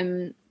that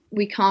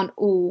we can't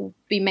all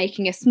be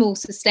making a small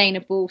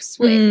sustainable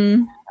switch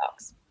to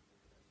socks.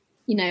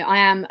 I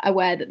am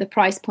aware that the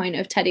price point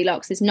of Teddy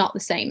Locks is not the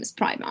same as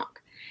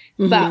Primark,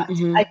 but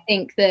I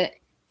think that,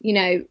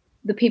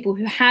 the people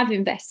who have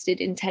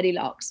invested in Teddy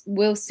Locks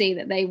will see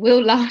that they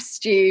will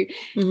last you.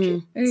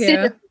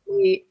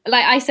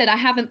 Like I said, I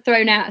haven't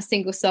thrown out a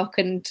single sock,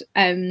 and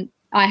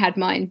I had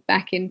mine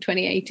back in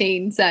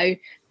 2018. So,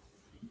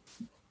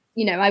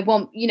 I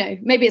want,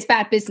 maybe it's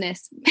bad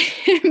business.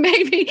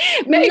 maybe.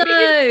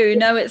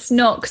 No, it's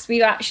not, because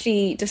we've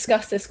actually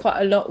discussed this quite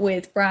a lot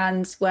with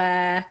brands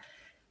where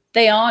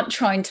they aren't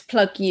trying to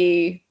plug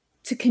you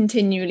to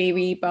continually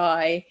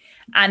rebuy,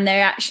 and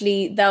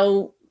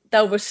they'll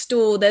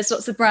restore. There's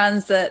lots of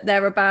brands that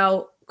they're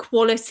about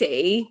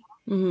quality,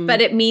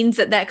 but it means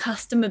that their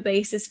customer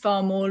base is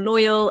far more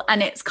loyal,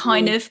 and it's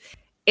kind of,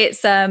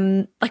 it's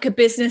like a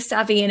business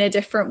savvy in a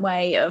different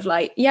way of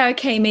like,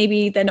 okay,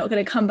 maybe they're not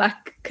going to come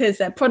back because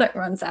their product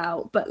runs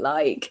out, but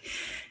like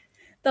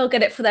they'll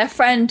get it for their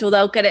friend, or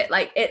they'll get it,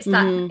 like it's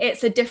that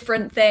it's a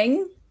different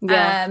thing.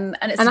 And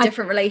it's a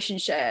different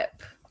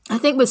relationship. I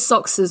think with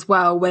socks as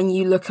well, when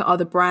you look at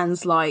other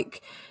brands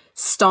like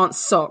Stance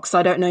Socks,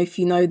 I don't know if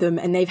you know them,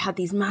 and they've had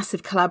these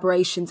massive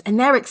collaborations, and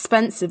they're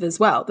expensive as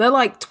well. They're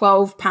like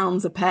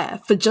 £12 a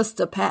pair for just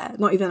a pair,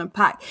 not even a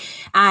pack.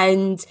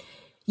 And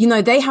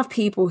they have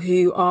people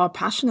who are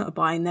passionate about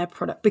buying their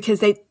product because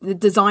the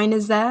design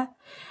is there.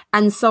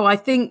 And so I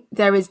think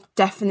there is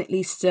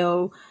definitely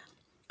still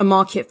a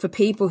market for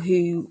people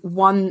who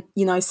want,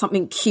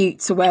 something cute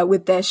to wear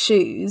with their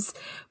shoes,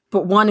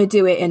 but want to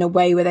do it in a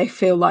way where they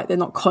feel like they're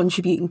not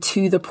contributing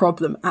to the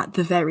problem at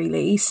the very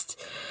least.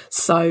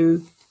 So,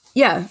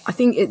 I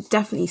think it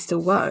definitely still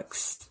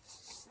works.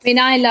 I mean,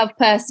 I love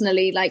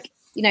personally, like,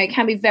 you know, it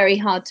can be very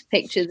hard to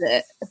picture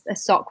that a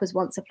sock was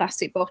once a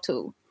plastic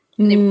bottle.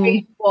 And it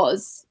really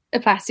was a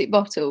plastic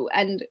bottle.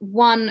 And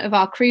one of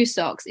our crew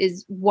socks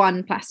is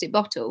one plastic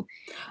bottle.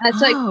 And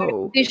it's like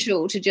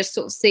visual to just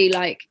sort of see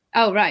like,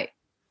 oh, right,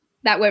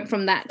 that went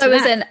from that to so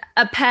that. as in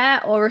a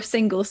pair or a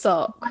single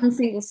sock? One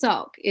single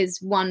sock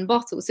is one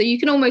bottle. So you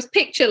can almost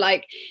picture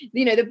like,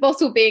 you know, the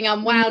bottle being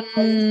unwound.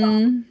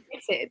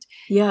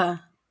 Yeah.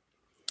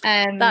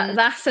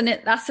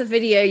 That's a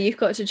video you've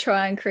got to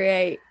try and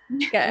create.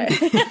 Go.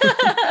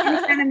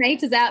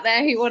 Animators out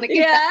there who want to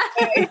give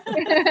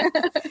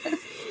that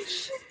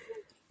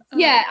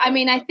yeah, I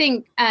mean, I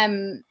think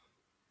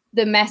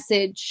the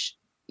message,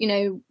 you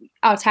know,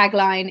 our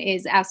tagline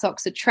is our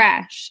socks are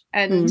trash,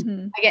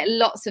 and I get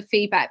lots of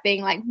feedback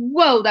being like,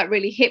 whoa, that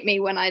really hit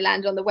me when I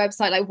landed on the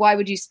website. Like, why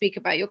would you speak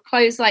about your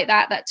clothes like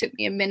that? That took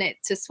me a minute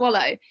to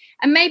swallow.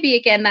 And maybe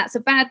again that's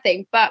a bad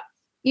thing, but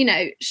you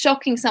know,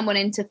 shocking someone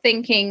into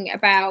thinking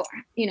about,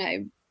 you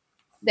know,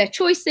 their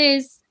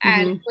choices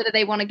and whether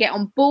they want to get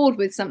on board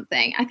with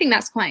something, I think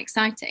that's quite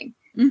exciting.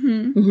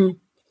 Do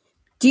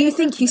you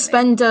think you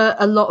spend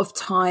a lot of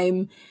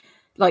time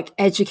like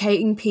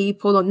educating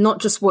people on not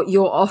just what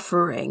you're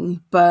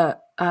offering,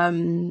 but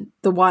the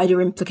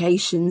wider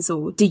implications?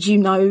 Or did you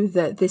know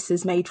that this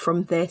is made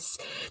from this?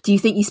 Do you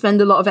think you spend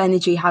a lot of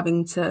energy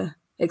having to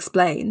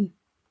explain?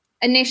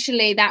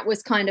 Initially, that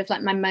was kind of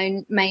like my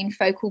main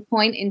focal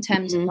point in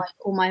terms of like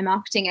all my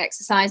marketing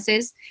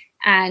exercises.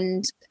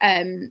 And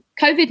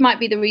COVID might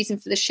be the reason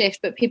for the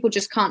shift, but people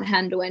just can't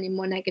handle any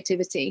more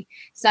negativity.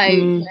 So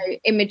you know,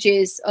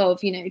 images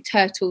of, you know,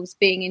 turtles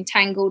being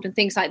entangled and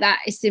things like that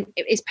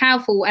is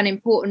powerful and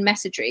important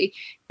messagery.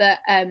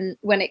 But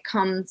when it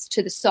comes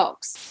to the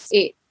socks,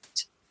 it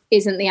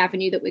isn't the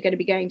avenue that we're going to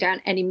be going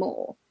down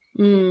anymore.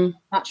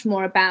 Much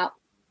more about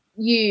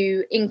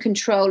you in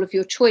control of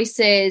your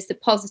choices, the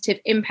positive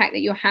impact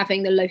that you're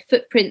having, the low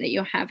footprint that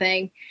you're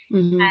having.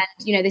 And,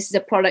 you know, this is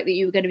a product that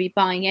you were going to be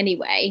buying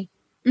anyway.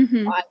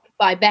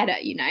 Buy better,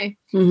 you know.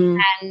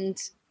 And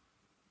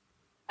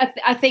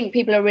I think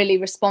people are really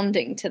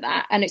responding to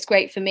that. And it's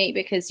great for me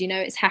because, you know,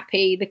 it's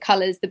happy. The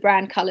colours, the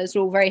brand colours are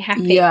all very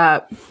happy. Yeah.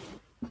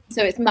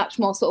 So it's much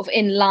more sort of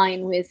in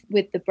line with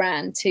the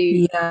brand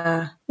to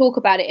talk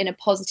about it in a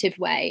positive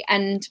way.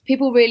 And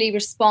people really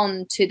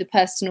respond to the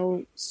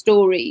personal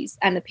stories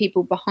and the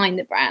people behind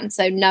the brand.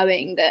 So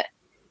knowing that,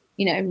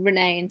 you know,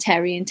 Renee and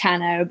Terry and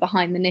Tana are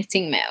behind the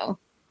knitting mill,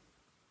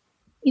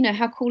 you know,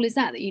 how cool is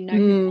that you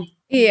know?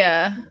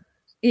 Yeah.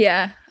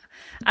 And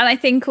I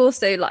think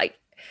also like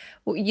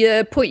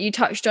your point you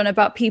touched on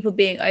about people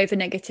being over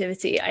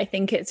negativity, I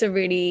think it's a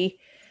really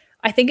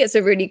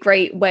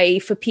great way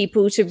for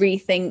people to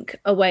rethink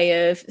a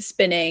way of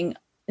spinning,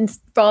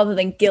 rather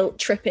than guilt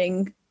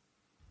tripping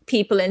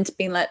people into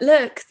being like,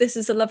 look, this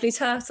is a lovely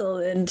turtle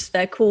and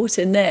they're caught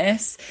in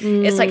this.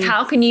 It's like,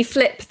 how can you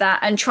flip that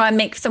and try and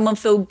make someone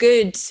feel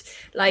good?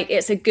 Like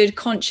it's a good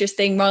conscious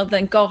thing, rather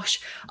than, gosh,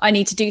 I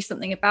need to do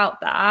something about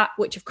that,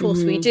 which of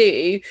course we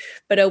do,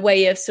 but a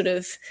way of sort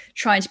of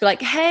trying to be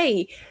like,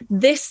 hey,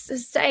 this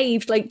has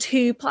saved like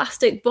 2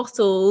 plastic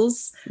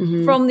bottles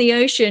from the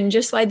ocean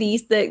just by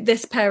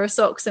this pair of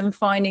socks, and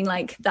finding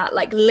like that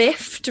like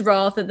lift,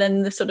 rather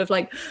than the sort of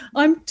like,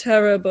 I'm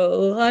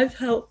terrible, I've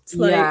helped,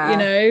 like, you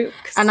know.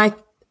 And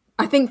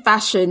I think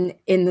fashion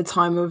in the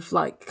time of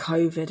like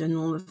COVID and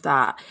all of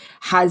that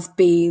has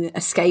been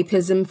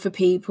escapism for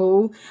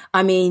people.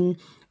 I mean,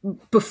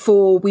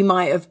 before we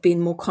might have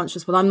been more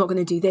conscious, well, I'm not going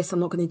to do this, I'm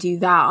not going to do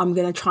that, I'm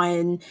going to try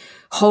and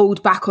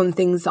hold back on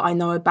things that I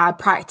know are bad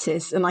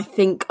practice. And I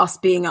think us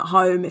being at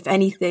home, if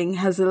anything,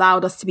 has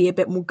allowed us to be a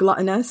bit more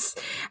gluttonous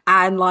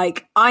and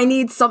like, I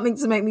need something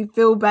to make me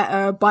feel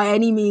better by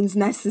any means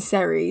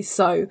necessary.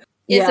 So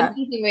it's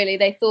amazing, really.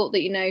 They thought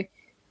that, you know,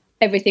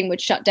 everything would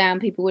shut down,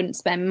 people wouldn't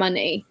spend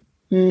money,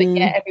 but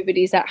yet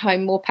everybody's at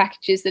home, more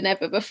packages than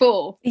ever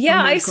before.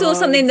 I saw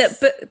something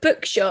that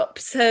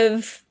bookshops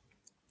have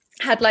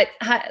had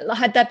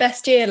their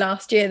best year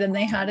last year than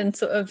they had in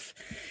sort of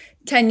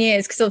 10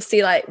 years, because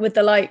obviously like with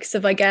the likes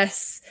of, I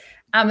guess,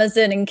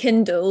 Amazon and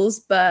Kindles,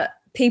 but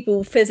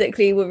people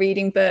physically were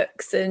reading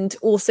books and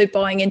also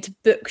buying into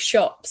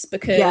bookshops,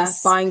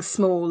 because buying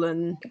small,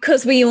 and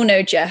because we all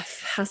know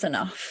Jeff has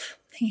enough.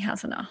 He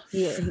has enough.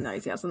 Yeah, he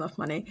knows he has enough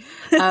money.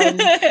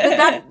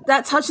 But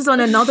that touches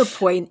on another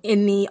point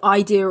in the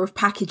idea of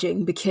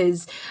packaging,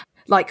 because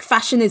like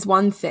fashion is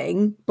one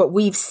thing, but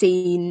we've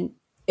seen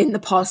in the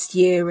past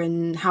year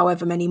and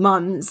however many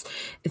months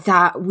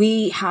that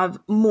we have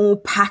more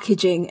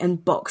packaging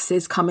and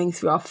boxes coming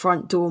through our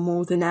front door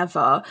more than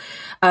ever.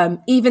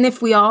 Even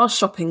if we are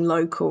shopping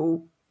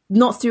local,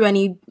 not through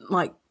any,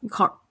 like,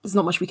 there's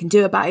not much we can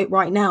do about it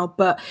right now,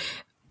 but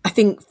I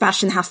think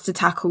fashion has to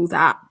tackle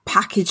that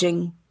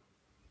packaging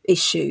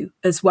issue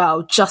as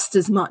well, just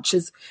as much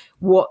as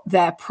what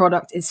their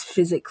product is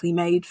physically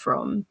made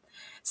from.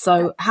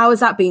 So how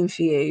has that been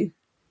for you?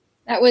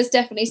 That was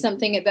definitely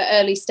something at the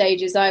early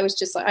stages. I was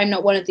just like, I'm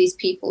not one of these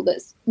people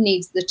that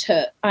needs the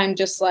tut. I'm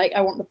just like, I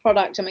want the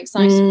product. I'm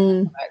excited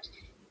about the product.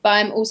 But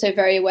I'm also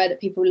very aware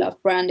that people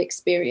love brand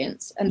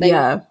experience, and they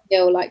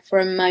feel like for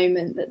a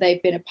moment that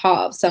they've been a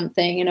part of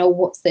something, and oh,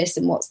 what's this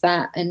and what's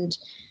that and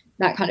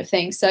that kind of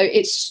thing. So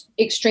it's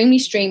extremely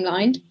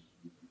streamlined,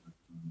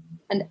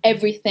 and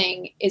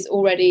everything is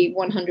already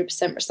 100%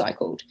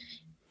 recycled.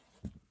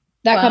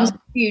 That comes at a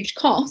huge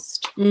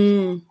cost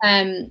for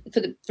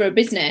a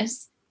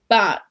business,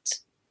 but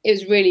it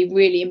was really,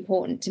 really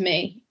important to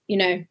me, you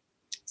know.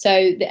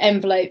 So the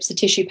envelopes, the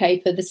tissue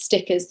paper, the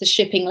stickers, the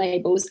shipping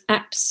labels,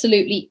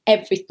 absolutely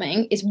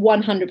everything is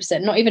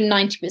 100%, not even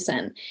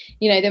 90%.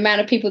 You know, the amount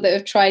of people that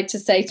have tried to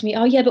say to me,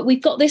 oh, yeah, but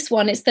we've got this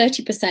one, it's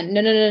 30%.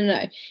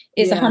 No.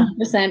 It's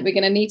 100%. We're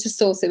going to need to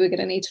source it. We're going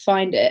to need to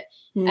find it.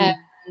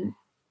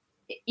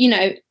 You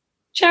know,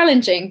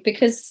 challenging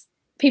because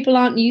people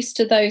aren't used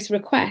to those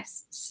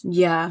requests.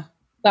 Yeah.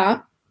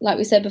 But like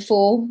we said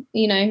before,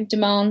 you know,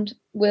 demand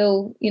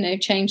will, you know,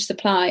 change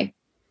supply.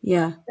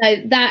 Yeah. So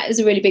that is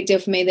a really big deal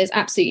for me. There's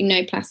absolutely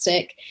no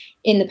plastic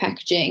in the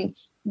packaging.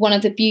 One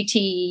of the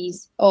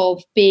beauties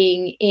of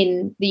being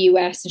in the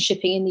US and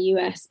shipping in the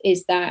US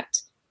is that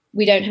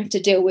we don't have to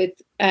deal with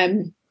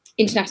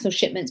international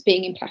shipments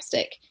being in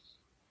plastic.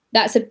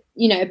 That's a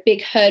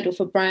big hurdle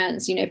for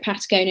brands. You know,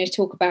 Patagonia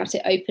talk about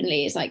it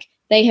openly. It's like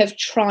they have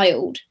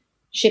trialed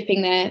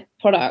shipping their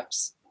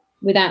products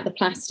without the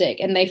plastic,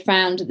 and they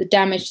found that the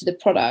damage to the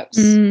products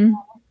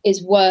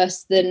is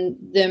worse than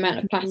the amount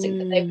of plastic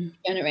that they were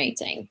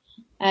generating.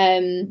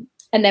 And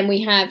then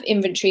we have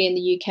inventory in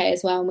the UK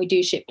as well, and we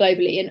do ship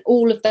globally. And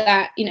all of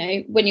that, you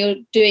know, when you're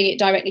doing it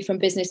directly from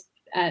business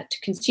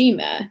to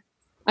consumer,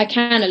 I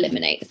can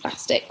eliminate the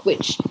plastic,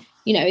 which,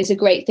 you know, is a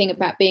great thing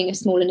about being a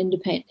small and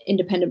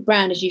independent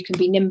brand, is you can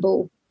be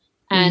nimble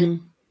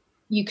and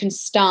you can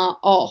start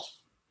off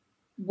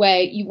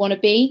where you want to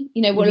be.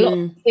 You know, a lot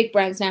of big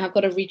brands now have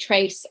got to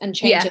retrace and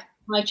change their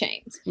supply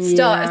chains.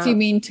 Start as you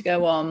mean to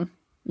go on.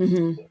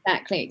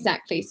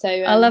 Exactly. So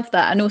I love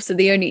that. And also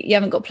you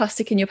haven't got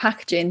plastic in your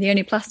packaging. The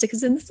only plastic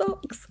is in the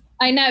socks.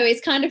 I know,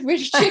 it's kind of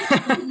really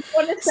tricky.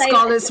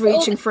 Scarlett's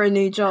reaching for a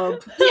new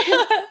job.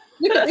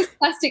 Look at this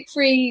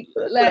plastic-free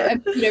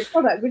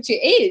product, which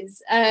it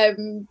is.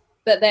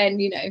 But then,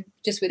 you know,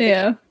 just with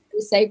we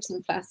saved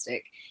some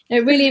plastic. You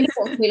know, really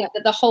important to me, like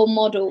that the whole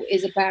model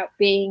is about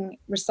being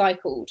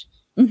recycled.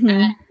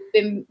 And we've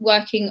been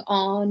working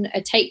on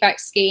a take-back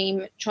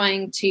scheme,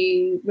 trying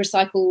to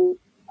recycle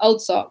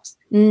old socks.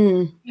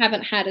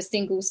 Haven't had a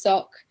single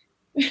sock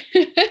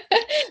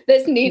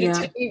that's needed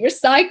to be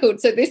recycled.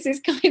 So this is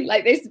kind of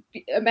like this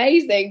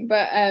amazing,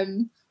 but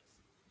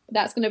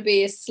that's going to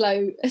be a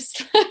slow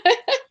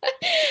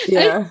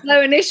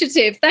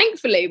initiative,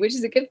 thankfully, which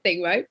is a good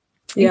thing, right?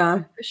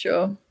 Yeah, for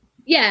sure.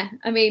 Yeah,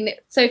 I mean,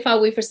 so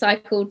far we've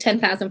recycled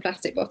 10,000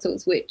 plastic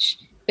bottles, which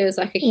feels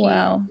like a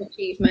huge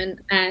achievement.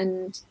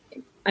 And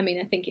I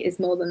mean, I think it is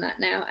more than that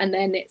now. And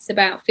then it's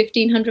about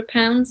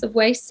 £1,500 of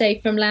waste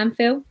saved from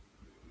landfill.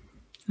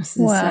 That's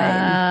insane.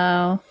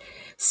 Wow.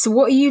 So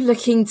what are you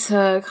looking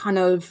to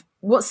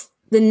what's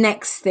the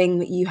next thing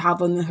that you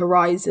have on the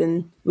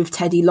horizon with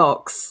Teddy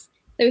Locks?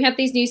 So we have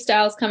these new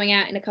styles coming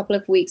out in a couple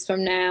of weeks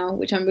from now,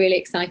 which I'm really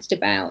excited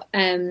about.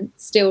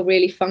 Still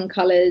really fun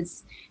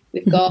colours.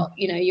 We've got,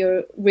 you know,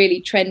 your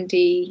really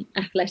trendy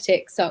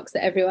athletic socks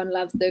that everyone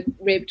loves, the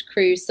ribbed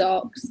crew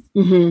socks,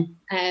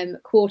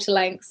 quarter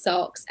length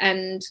socks,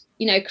 and,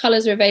 you know,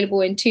 colours are available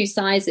in 2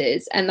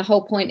 sizes. And the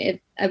whole point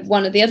of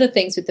one of the other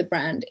things with the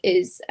brand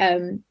is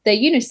they're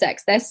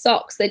unisex. They're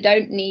socks. They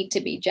don't need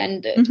to be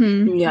gendered.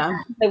 Yeah.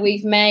 So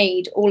we've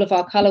made all of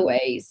our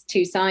colourways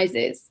 2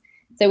 sizes.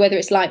 So whether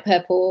it's light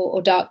purple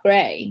or dark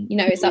grey, you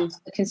know, it's up to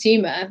the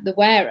consumer, the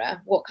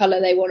wearer, what colour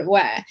they want to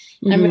wear.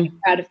 I'm really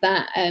proud of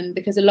that,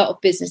 because a lot of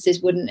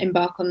businesses wouldn't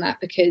embark on that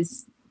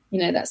because,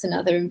 you know, that's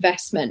another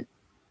investment.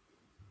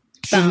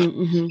 But,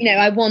 you know,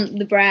 I want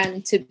the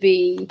brand to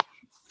be,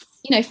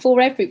 you know,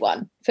 for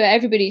everyone, for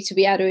everybody to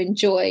be able to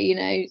enjoy, you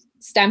know,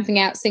 stamping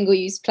out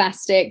single-use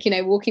plastic, you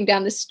know, walking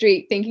down the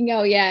street thinking,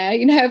 oh, yeah,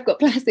 you know, I've got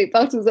plastic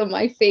bottles on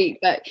my feet.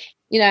 But,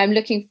 you know, I'm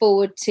looking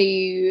forward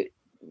to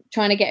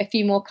trying to get a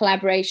few more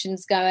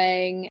collaborations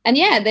going, and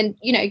then,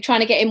 you know,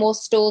 trying to get in more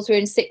stores. We're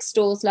in 6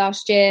 stores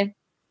last year,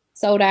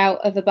 sold out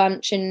of a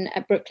bunch in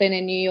Brooklyn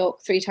and New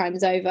York 3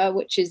 times over,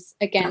 which is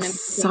again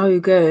so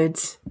good.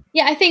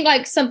 Yeah, I think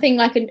like something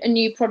like a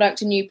new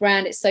product, a new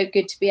brand, it's so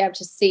good to be able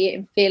to see it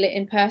and feel it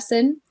in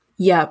person.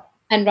 Yeah.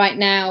 And right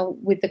now,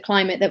 with the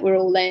climate that we're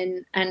all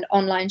in and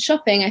online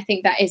shopping, I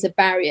think that is a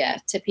barrier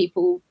to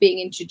people being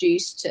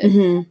introduced to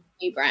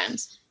new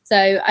brands.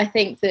 So I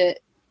think that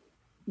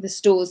the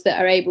stores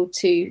that are able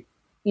to,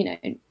 you know,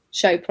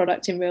 show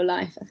product in real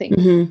life, I think,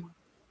 you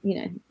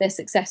know, they're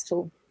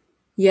successful.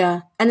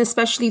 Yeah. And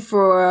especially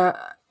for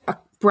a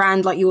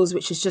brand like yours,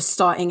 which is just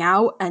starting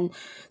out and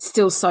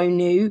still so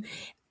new,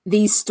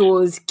 these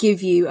stores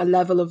give you a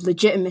level of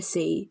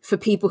legitimacy for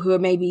people who are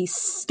maybe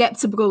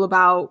skeptical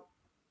about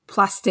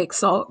plastic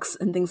socks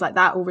and things like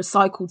that, or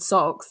recycled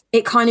socks.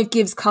 It kind of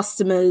gives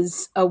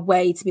customers a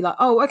way to be like,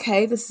 oh,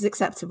 okay, this is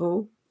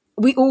acceptable.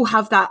 We all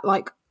have that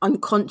like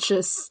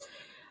unconscious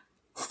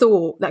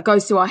thought that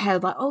goes through our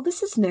head, like, oh,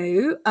 this is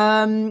new,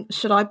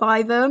 should I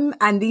buy them?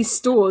 And these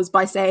stores,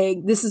 by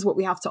saying this is what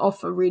we have to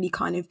offer, really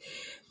kind of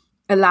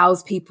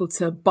allows people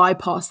to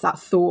bypass that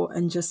thought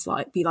and just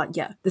like be like,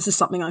 yeah, this is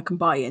something I can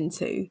buy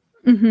into.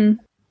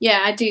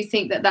 Yeah, I do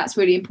think that that's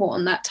really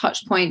important, that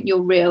touch point.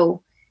 You're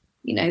real,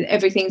 you know,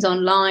 everything's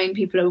online,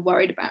 people are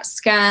worried about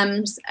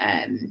scams,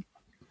 and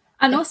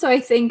also I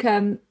think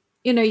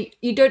you know,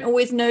 you don't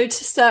always know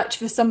to search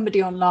for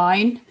somebody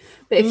online,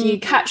 but if you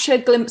catch a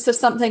glimpse of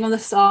something on the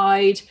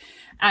side,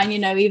 and, you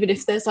know, even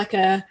if there's like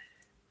a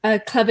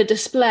clever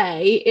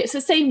display, it's the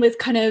same with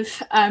kind of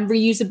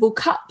reusable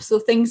cups or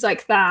things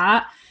like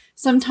that.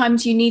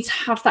 Sometimes you need to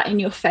have that in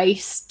your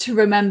face to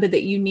remember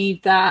that you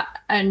need that,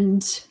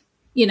 and,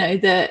 you know,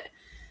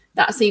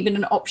 that's even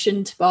an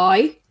option to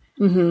buy.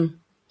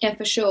 Yeah,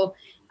 for sure.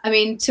 I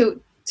mean,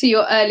 to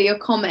your earlier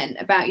comment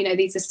about, you know,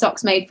 these are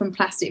socks made from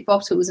plastic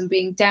bottles and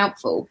being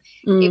doubtful,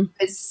 it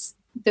was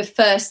the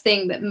first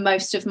thing that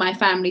most of my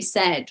family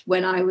said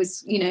when I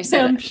was, you know,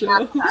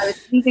 I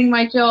was leaving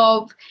my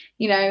job,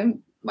 you know,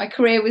 my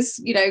career was,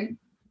 you know,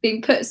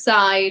 being put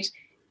aside,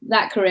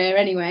 that career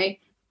anyway,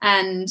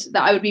 and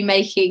that I would be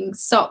making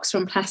socks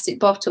from plastic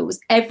bottles.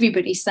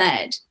 Everybody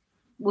said,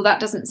 well,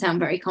 that doesn't sound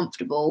very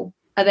comfortable.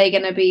 Are they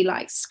going to be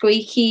like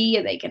squeaky?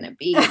 Are they going to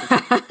be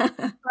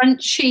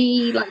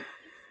crunchy? Like,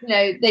 you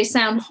know, they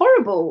sound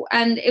horrible.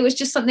 And it was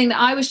just something that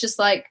I was just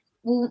like,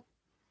 well,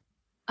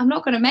 I'm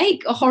not going to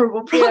make a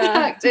horrible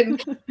product.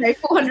 And, you know,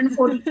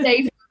 440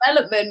 days of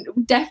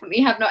development,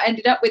 definitely have not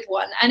ended up with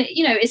one. And,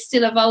 you know, it's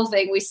still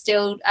evolving. We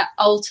still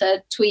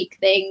alter, tweak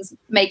things,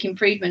 make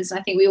improvements. And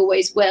I think we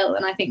always will.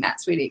 And I think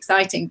that's really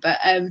exciting. But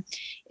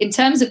in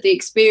terms of the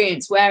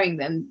experience wearing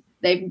them,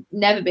 they've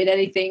never been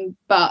anything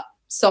but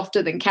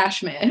softer than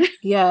cashmere.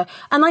 Yeah.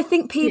 And I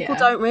think people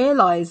don't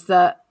realise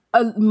that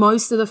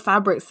most of the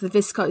fabrics, the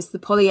viscose, the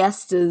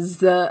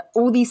polyesters,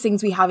 all these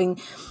things we have in,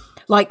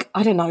 like,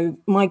 I don't know,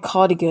 my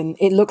cardigan,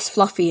 it looks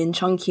fluffy and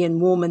chunky and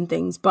warm and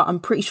things, but I'm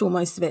pretty sure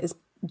most of it is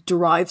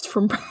derived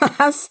from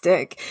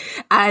plastic,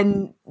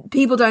 and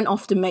people don't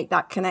often make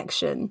that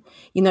connection.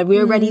 You know,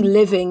 we're already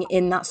living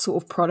in that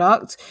sort of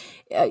product.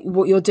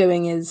 What you're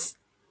doing is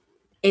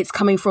it's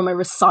coming from a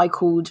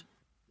recycled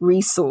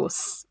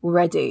resource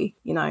already,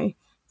 you know.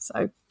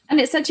 So, and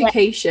it's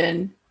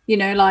education, you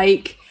know,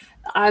 like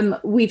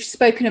we've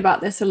spoken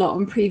about this a lot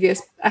on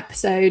previous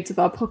episodes of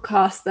our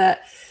podcast,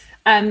 that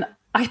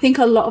I think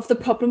a lot of the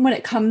problem when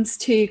it comes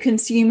to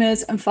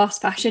consumers and fast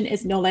fashion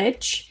is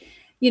knowledge.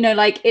 You know,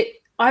 like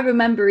I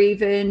remember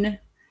even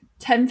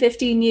 10,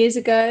 15 years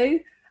ago,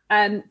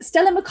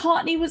 Stella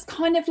McCartney was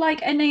kind of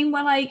like a name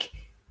where like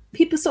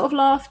people sort of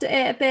laughed at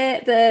it a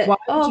bit. That, why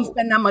would you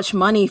spend that much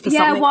money for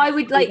something? Yeah, why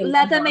would like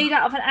leather made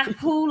out of an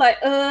apple,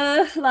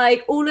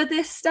 like all of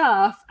this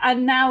stuff.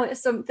 And now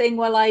it's something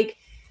where like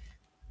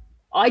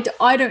I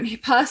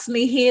don't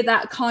personally hear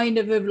that kind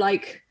of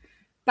like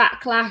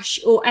backlash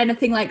or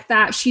anything like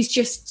that. She's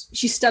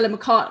Stella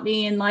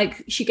McCartney, and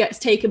like she gets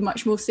taken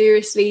much more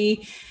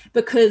seriously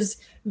because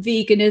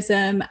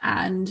veganism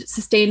and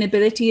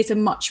sustainability is a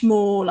much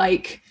more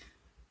like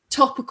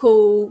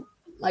topical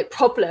like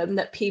problem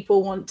that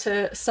people want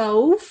to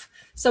solve.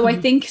 So I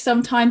think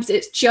sometimes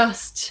it's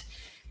just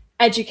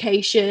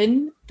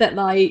education that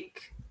like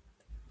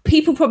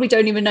people probably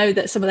don't even know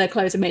that some of their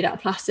clothes are made out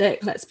of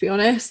plastic, let's be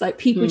honest. Like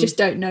people just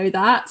don't know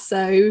that.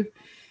 So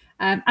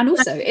and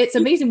also it's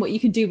amazing what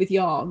you can do with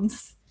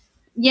yarns.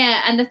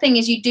 Yeah, and the thing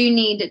is, you do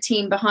need a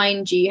team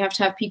behind you. You have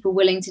to have people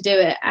willing to do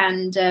it.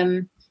 And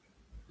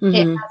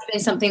it has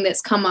been something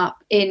that's come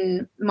up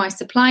in my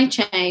supply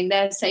chain.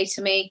 They'll say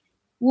to me,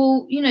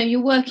 well, you know,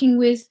 you're working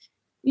with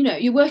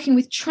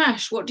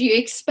trash. What do you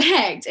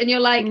expect? And you're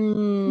like,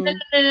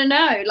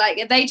 no.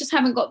 Like, they just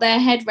haven't got their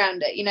head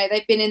around it. You know,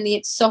 they've been in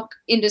the sock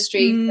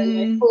industry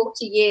for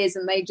 40 years,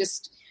 and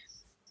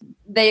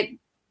they're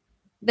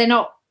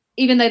not,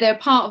 even though they're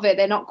part of it,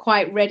 they're not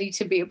quite ready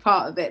to be a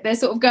part of it. They're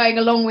sort of going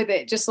along with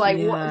it, just like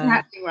what is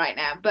happening right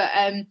now. But,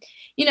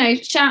 you know,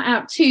 shout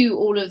out to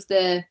all of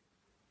the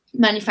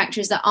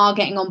manufacturers that are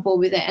getting on board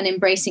with it and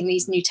embracing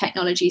these new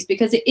technologies,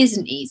 because it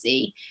isn't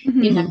easy.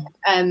 You know,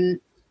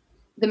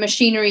 the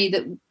machinery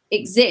that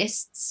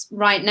exists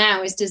right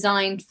now is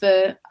designed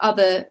for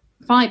other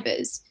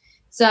fibers.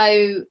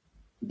 So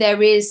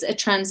there is a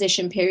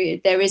transition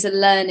period. There is a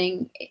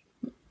learning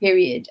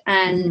period.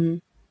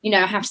 And, you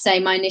know, I have to say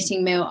my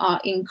knitting mill are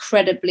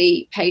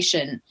incredibly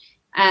patient,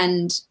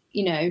 and,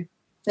 you know,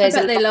 I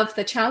bet they love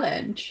the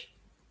challenge.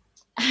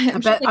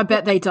 I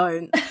bet they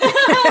don't.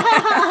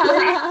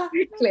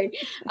 Exactly.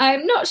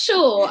 I'm not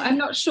sure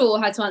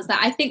how to answer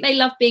that. I think they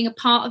love being a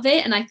part of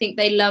it, and I think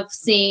they love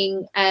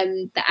seeing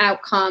the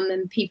outcome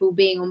and people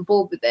being on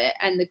board with it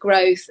and the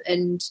growth.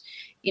 And,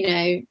 you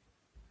know,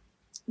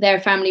 they're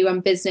a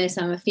family-run business.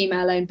 I'm a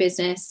female-owned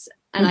business,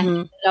 and I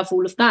think they love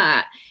all of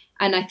that.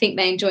 And I think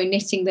they enjoy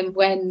knitting them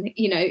when,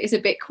 you know, it's a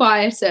bit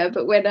quieter,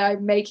 but when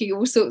I'm making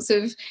all sorts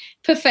of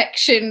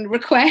perfection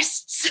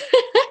requests,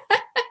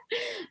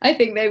 I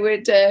think they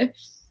would,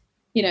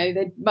 you know,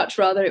 they'd much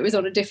rather it was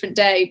on a different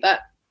day.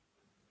 But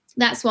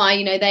that's why,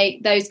 you know,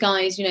 those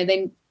guys, you know,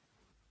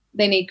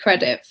 they need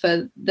credit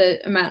for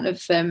the amount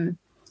of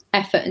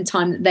effort and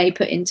time that they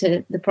put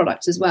into the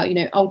product as well. You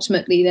know,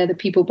 ultimately they're the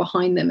people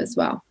behind them as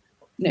well.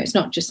 You know, it's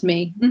not just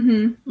me.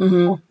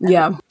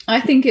 Yeah. I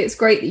think it's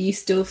great that you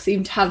still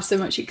seem to have so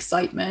much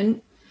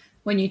excitement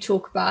when you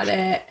talk about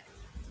it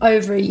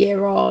over a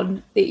year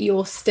on, that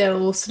you're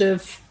still sort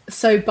of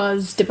so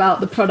buzzed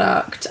about the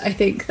product. I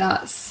think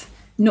that's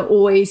not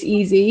always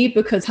easy,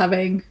 because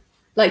having,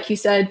 like you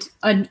said,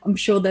 I'm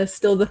sure there's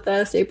still the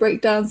Thursday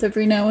breakdowns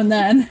every now and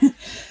then,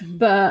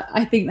 but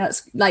I think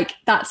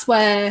that's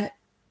where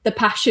the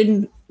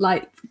passion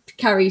like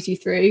carries you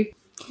through.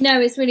 No,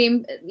 it's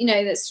really, you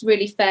know, that's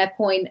really fair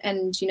point.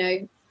 And, you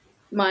know,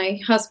 my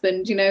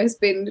husband, you know, has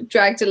been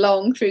dragged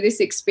along through this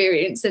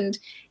experience, and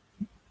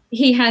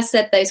he has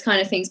said those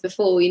kind of things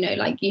before, you know,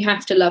 like, you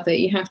have to love it,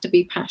 you have to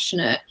be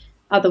passionate,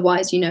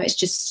 otherwise, you know,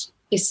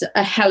 it's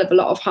a hell of a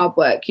lot of hard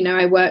work. You know,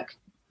 I work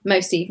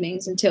most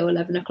evenings until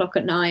 11 o'clock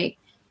at night.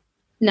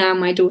 Now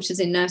my daughter's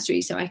in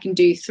nursery, so I can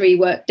do 3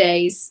 work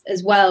days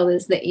as well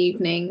as the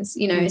evenings.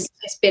 You know, it's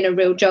been a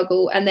real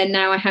juggle. And then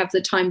now I have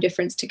the time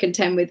difference to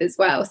contend with as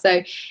well.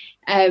 So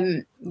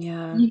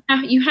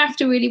you have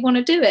to really want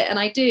to do it. And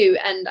I do.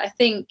 And I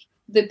think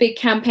the big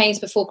campaigns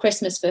before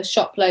Christmas for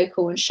Shop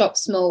Local and Shop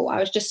Small, I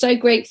was just so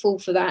grateful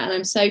for that. And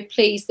I'm so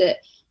pleased that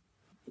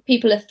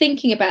people are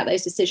thinking about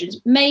those decisions,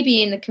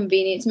 maybe in the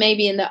convenience,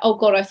 maybe in the, oh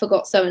God, I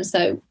forgot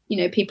so-and-so, you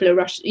know, people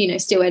are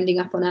still ending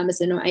up on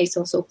Amazon or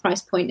ASOS, or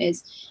price point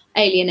is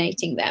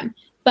alienating them.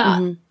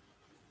 But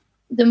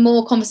the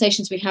more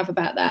conversations we have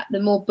about that, the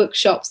more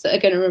bookshops that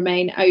are going to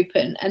remain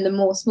open, and the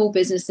more small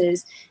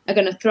businesses are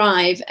going to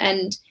thrive.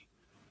 And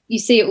you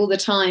see it all the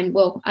time.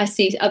 Well, I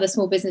see other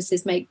small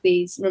businesses make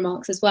these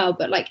remarks as well,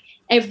 but like,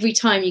 every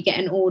time you get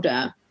an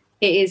order,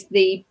 it is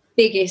the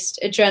biggest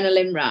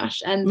adrenaline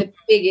rush and the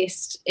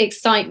biggest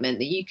excitement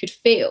that you could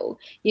feel.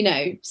 You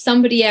know,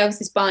 somebody else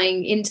is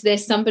buying into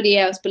this, somebody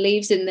else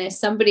believes in this,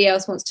 somebody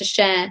else wants to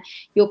share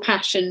your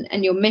passion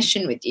and your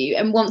mission with you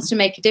and wants to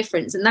make a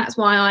difference. And that's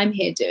why I'm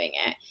here doing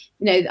it.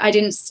 You know, I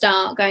didn't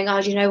start going, oh,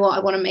 do you know what,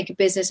 I want to make a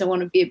business, I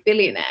want to be a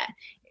billionaire.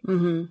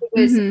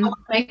 Because I want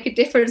to make a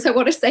difference, I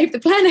want to save the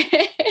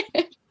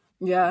planet.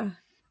 Yeah.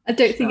 I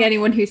don't think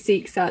anyone who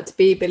seeks out to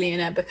be a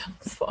billionaire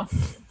becomes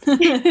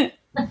one.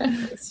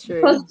 That's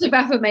true. Positive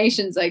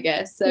affirmations, I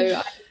guess. So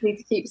I need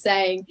to keep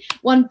saying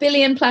 1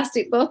 billion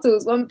plastic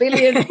bottles, 1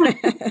 billion.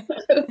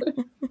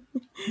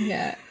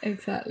 Yeah,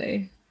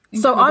 exactly.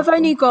 So I've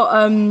only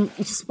got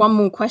just one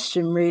more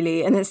question,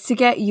 really, and it's to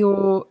get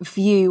your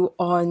view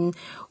on,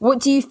 what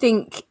do you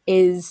think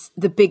is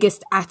the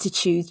biggest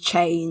attitude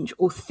change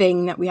or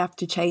thing that we have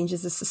to change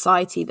as a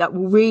society that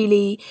will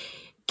really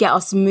get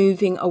us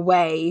moving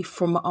away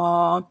from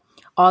our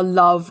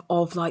love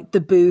of like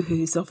the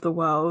boohoos of the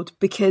world?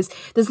 Because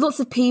there's lots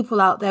of people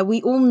out there.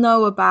 We all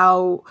know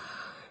about,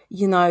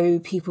 you know,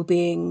 people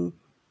being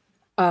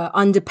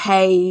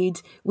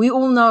underpaid. We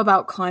all know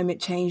about climate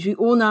change. We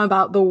all know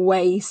about the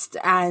waste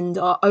and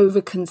our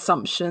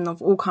overconsumption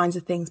of all kinds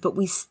of things. But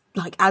we,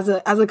 like, as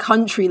a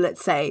country,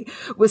 let's say,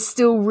 we're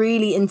still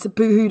really into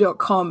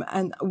boohoo.com,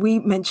 and we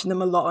mention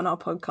them a lot on our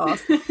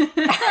podcast.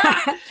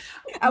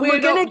 And we're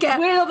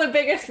not the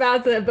biggest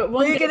fans of it, but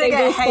one day they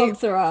will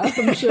sponsor us,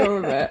 I'm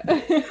sure of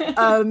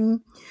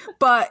it.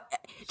 But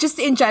just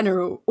in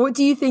general, what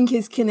do you think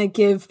is going to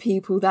give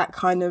people that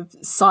kind of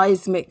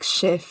seismic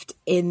shift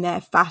in their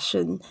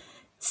fashion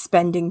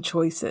spending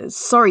choices?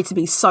 Sorry to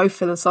be so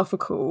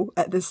philosophical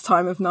at this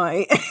time of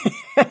night.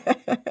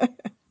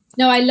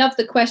 No, I love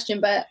the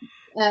question, but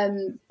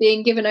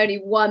being given only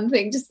one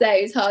thing to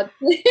say is hard.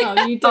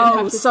 Oh, you don't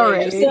have to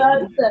sorry. say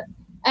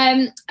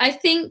it. I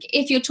think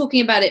if you're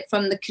talking about it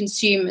from the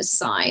consumer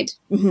side,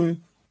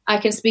 I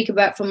can speak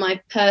about from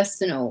my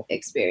personal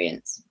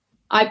experience.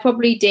 I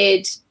probably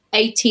did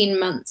 18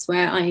 months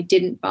where I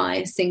didn't buy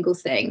a single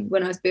thing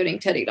when I was building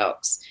Teddy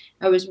Locks.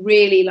 I was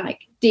really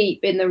like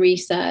deep in the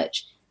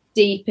research,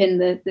 deep in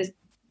the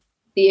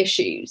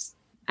issues,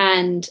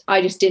 and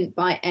I just didn't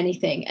buy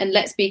anything. And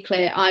let's be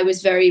clear, I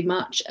was very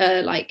much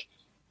like,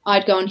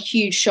 I'd go on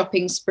huge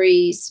shopping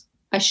sprees.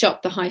 I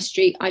shopped the high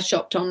street. I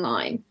shopped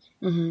online.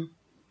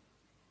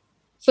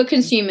 For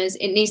consumers,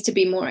 it needs to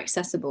be more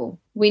accessible.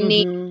 We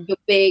need your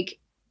big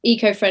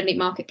eco-friendly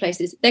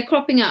marketplaces. They're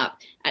cropping up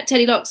at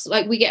Teddy Locks.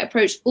 Like, we get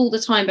approached all the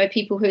time by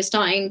people who are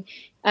starting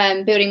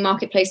building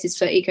marketplaces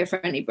for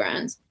eco-friendly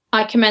brands.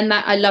 I commend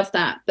that. I love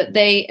that, but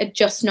they are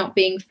just not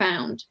being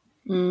found.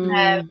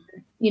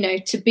 You know,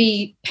 to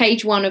be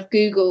page 1 of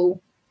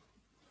Google,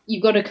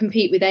 you've got to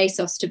compete with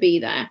ASOS to be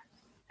there.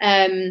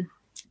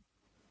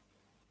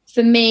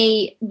 For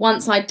me,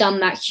 once I'd done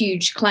that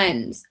huge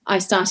cleanse, I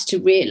started to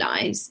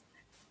realize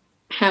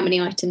how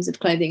many items of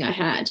clothing I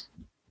had.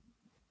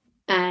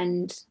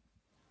 And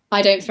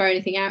I don't throw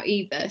anything out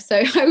either.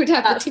 So I would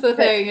have That's the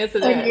thing,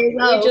 isn't it?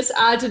 You just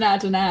add and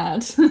add and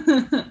add.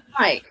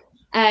 Right.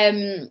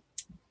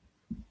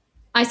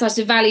 I started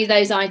to value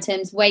those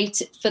items,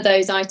 wait for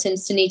those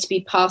items to need to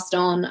be passed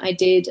on. I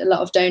did a lot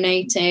of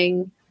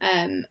donating.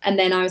 And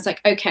then I was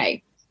like,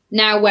 okay,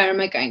 now where am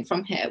I going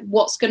from here?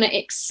 What's going to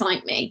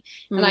excite me?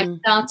 And I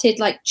started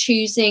like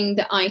choosing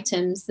the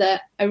items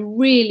that I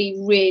really,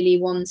 really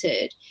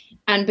wanted.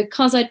 And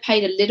because I'd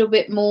paid a little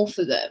bit more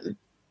for them,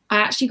 I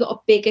actually got a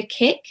bigger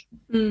kick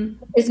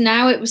because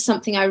now it was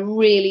something I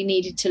really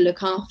needed to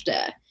look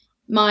after.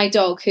 My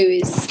dog, who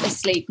is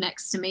asleep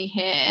next to me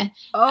here,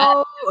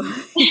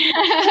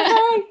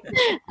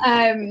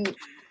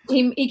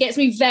 he gets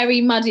me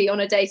very muddy on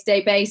a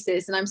day-to-day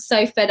basis, and I'm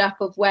so fed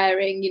up of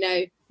wearing,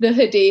 the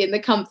hoodie and the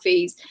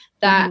comfies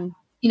that,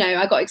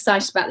 I got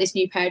excited about this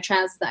new pair of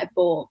trousers that I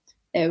bought.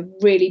 They're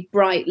really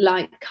bright,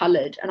 light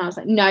coloured, and I was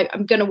like, no,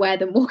 I'm going to wear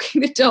them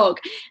walking the dog.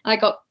 And I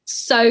got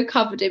so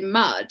covered in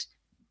mud,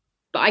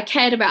 but I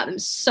cared about them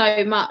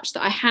so much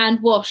that I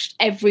hand washed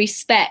every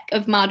speck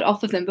of mud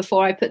off of them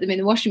before I put them in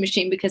the washing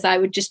machine, because I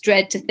would just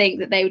dread to think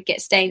that they would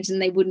get stains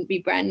and they wouldn't be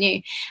brand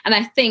new. And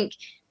I think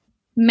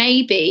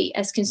maybe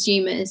as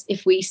consumers,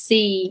 if we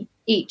see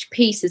each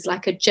piece as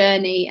like a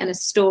journey and a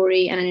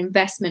story and an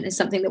investment and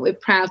something that we're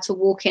proud to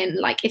walk in,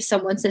 like if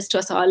someone says to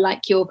us, I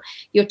like your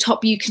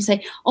top, you can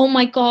say, oh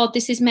my God,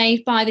 this is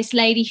made by this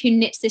lady who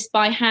knits this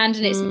by hand,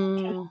 and it's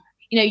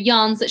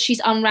yarns that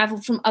she's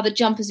unraveled from other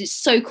jumpers. It's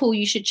so cool.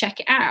 You should check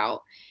it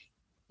out.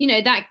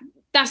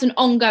 That's an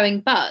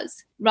ongoing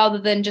buzz rather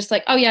than just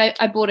like, oh yeah,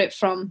 I bought it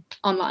from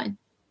online.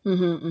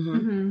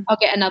 I'll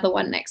get another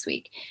one next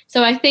week.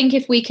 So I think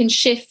if we can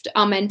shift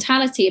our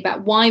mentality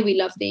about why we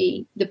love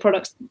the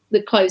products,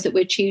 the clothes that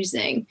we're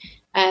choosing,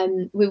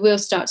 we will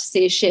start to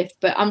see a shift.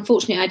 But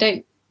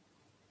unfortunately,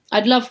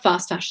 I'd love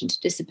fast fashion to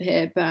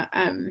disappear, but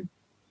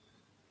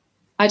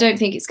I don't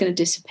think it's going to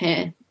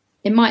disappear.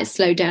 It might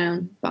slow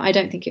down, but I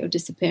don't think it will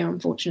disappear,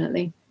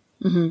 unfortunately.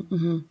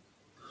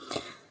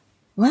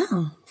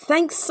 Wow,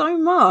 thanks so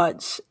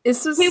much. We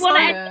want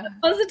to end on a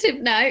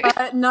positive note.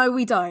 No,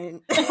 we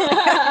don't. We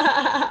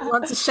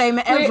want to shame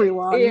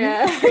everyone.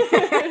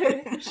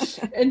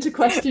 Into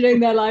questioning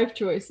their life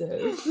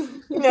choices.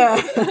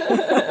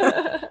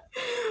 Yeah.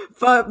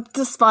 But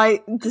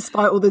despite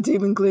all the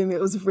doom and gloom, it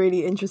was a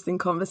really interesting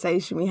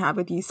conversation we had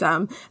with you,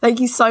 Sam.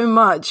 Thank you so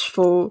much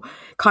for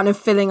kind of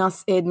filling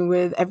us in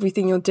with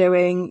everything you're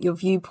doing, your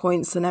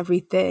viewpoints and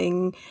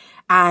everything,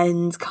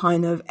 and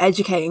kind of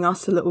educating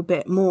us a little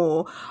bit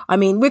more. I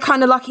mean, we're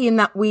kind of lucky in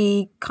that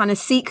we kind of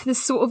seek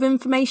this sort of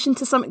information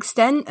to some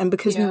extent, and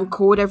because we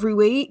record every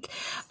week.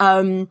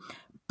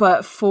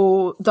 But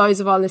for those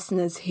of our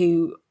listeners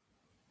who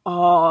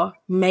are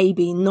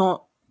maybe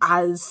not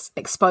as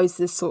exposed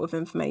to this sort of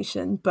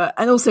information,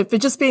 and also for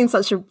just being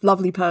such a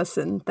lovely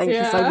person, thank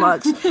you so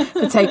much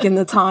for taking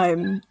the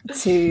time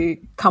to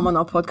come on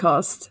our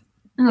podcast.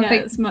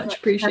 It's much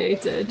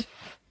appreciated.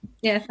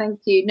 Yeah,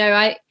 thank you. No,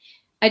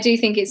 I do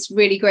think it's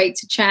really great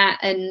to chat,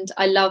 and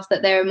I love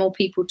that there are more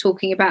people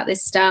talking about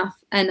this stuff,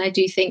 and I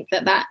do think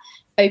that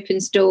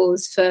opens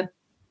doors for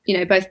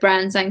both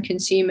brands and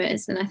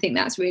consumers, and I think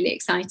that's really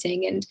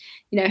exciting. And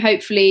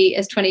hopefully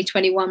as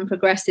 2021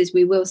 progresses,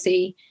 we will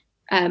see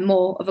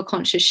more of a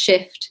conscious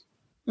shift.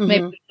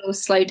 Maybe we'll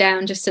slow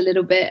down just a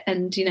little bit,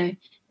 and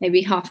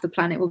maybe half the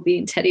planet will be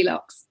in Teddy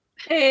Locks.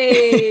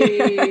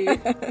 Hey.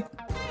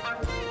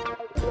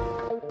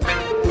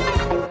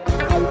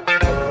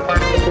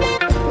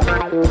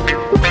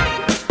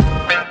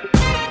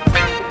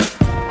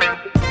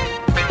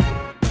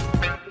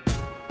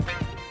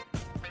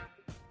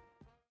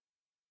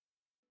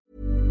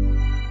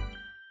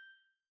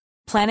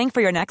 Planning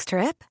for your next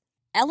trip?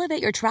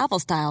 Elevate your travel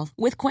style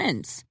with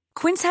Quince.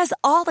 Quince has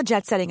all the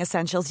jet-setting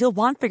essentials you'll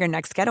want for your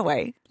next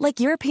getaway, like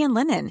European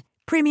linen,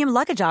 premium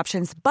luggage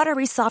options,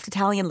 buttery soft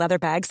Italian leather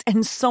bags,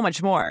 and so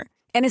much more.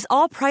 And is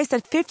all priced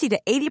at 50 to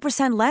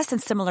 80% less than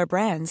similar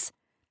brands.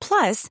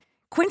 Plus,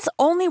 Quince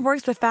only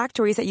works with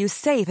factories that use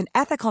safe and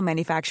ethical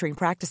manufacturing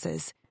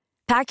practices.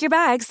 Pack your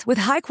bags with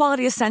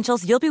high-quality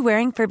essentials you'll be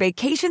wearing for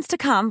vacations to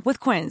come with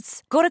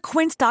Quince. Go to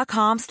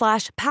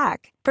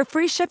quince.com/pack for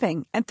free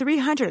shipping and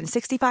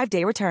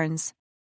 365-day returns.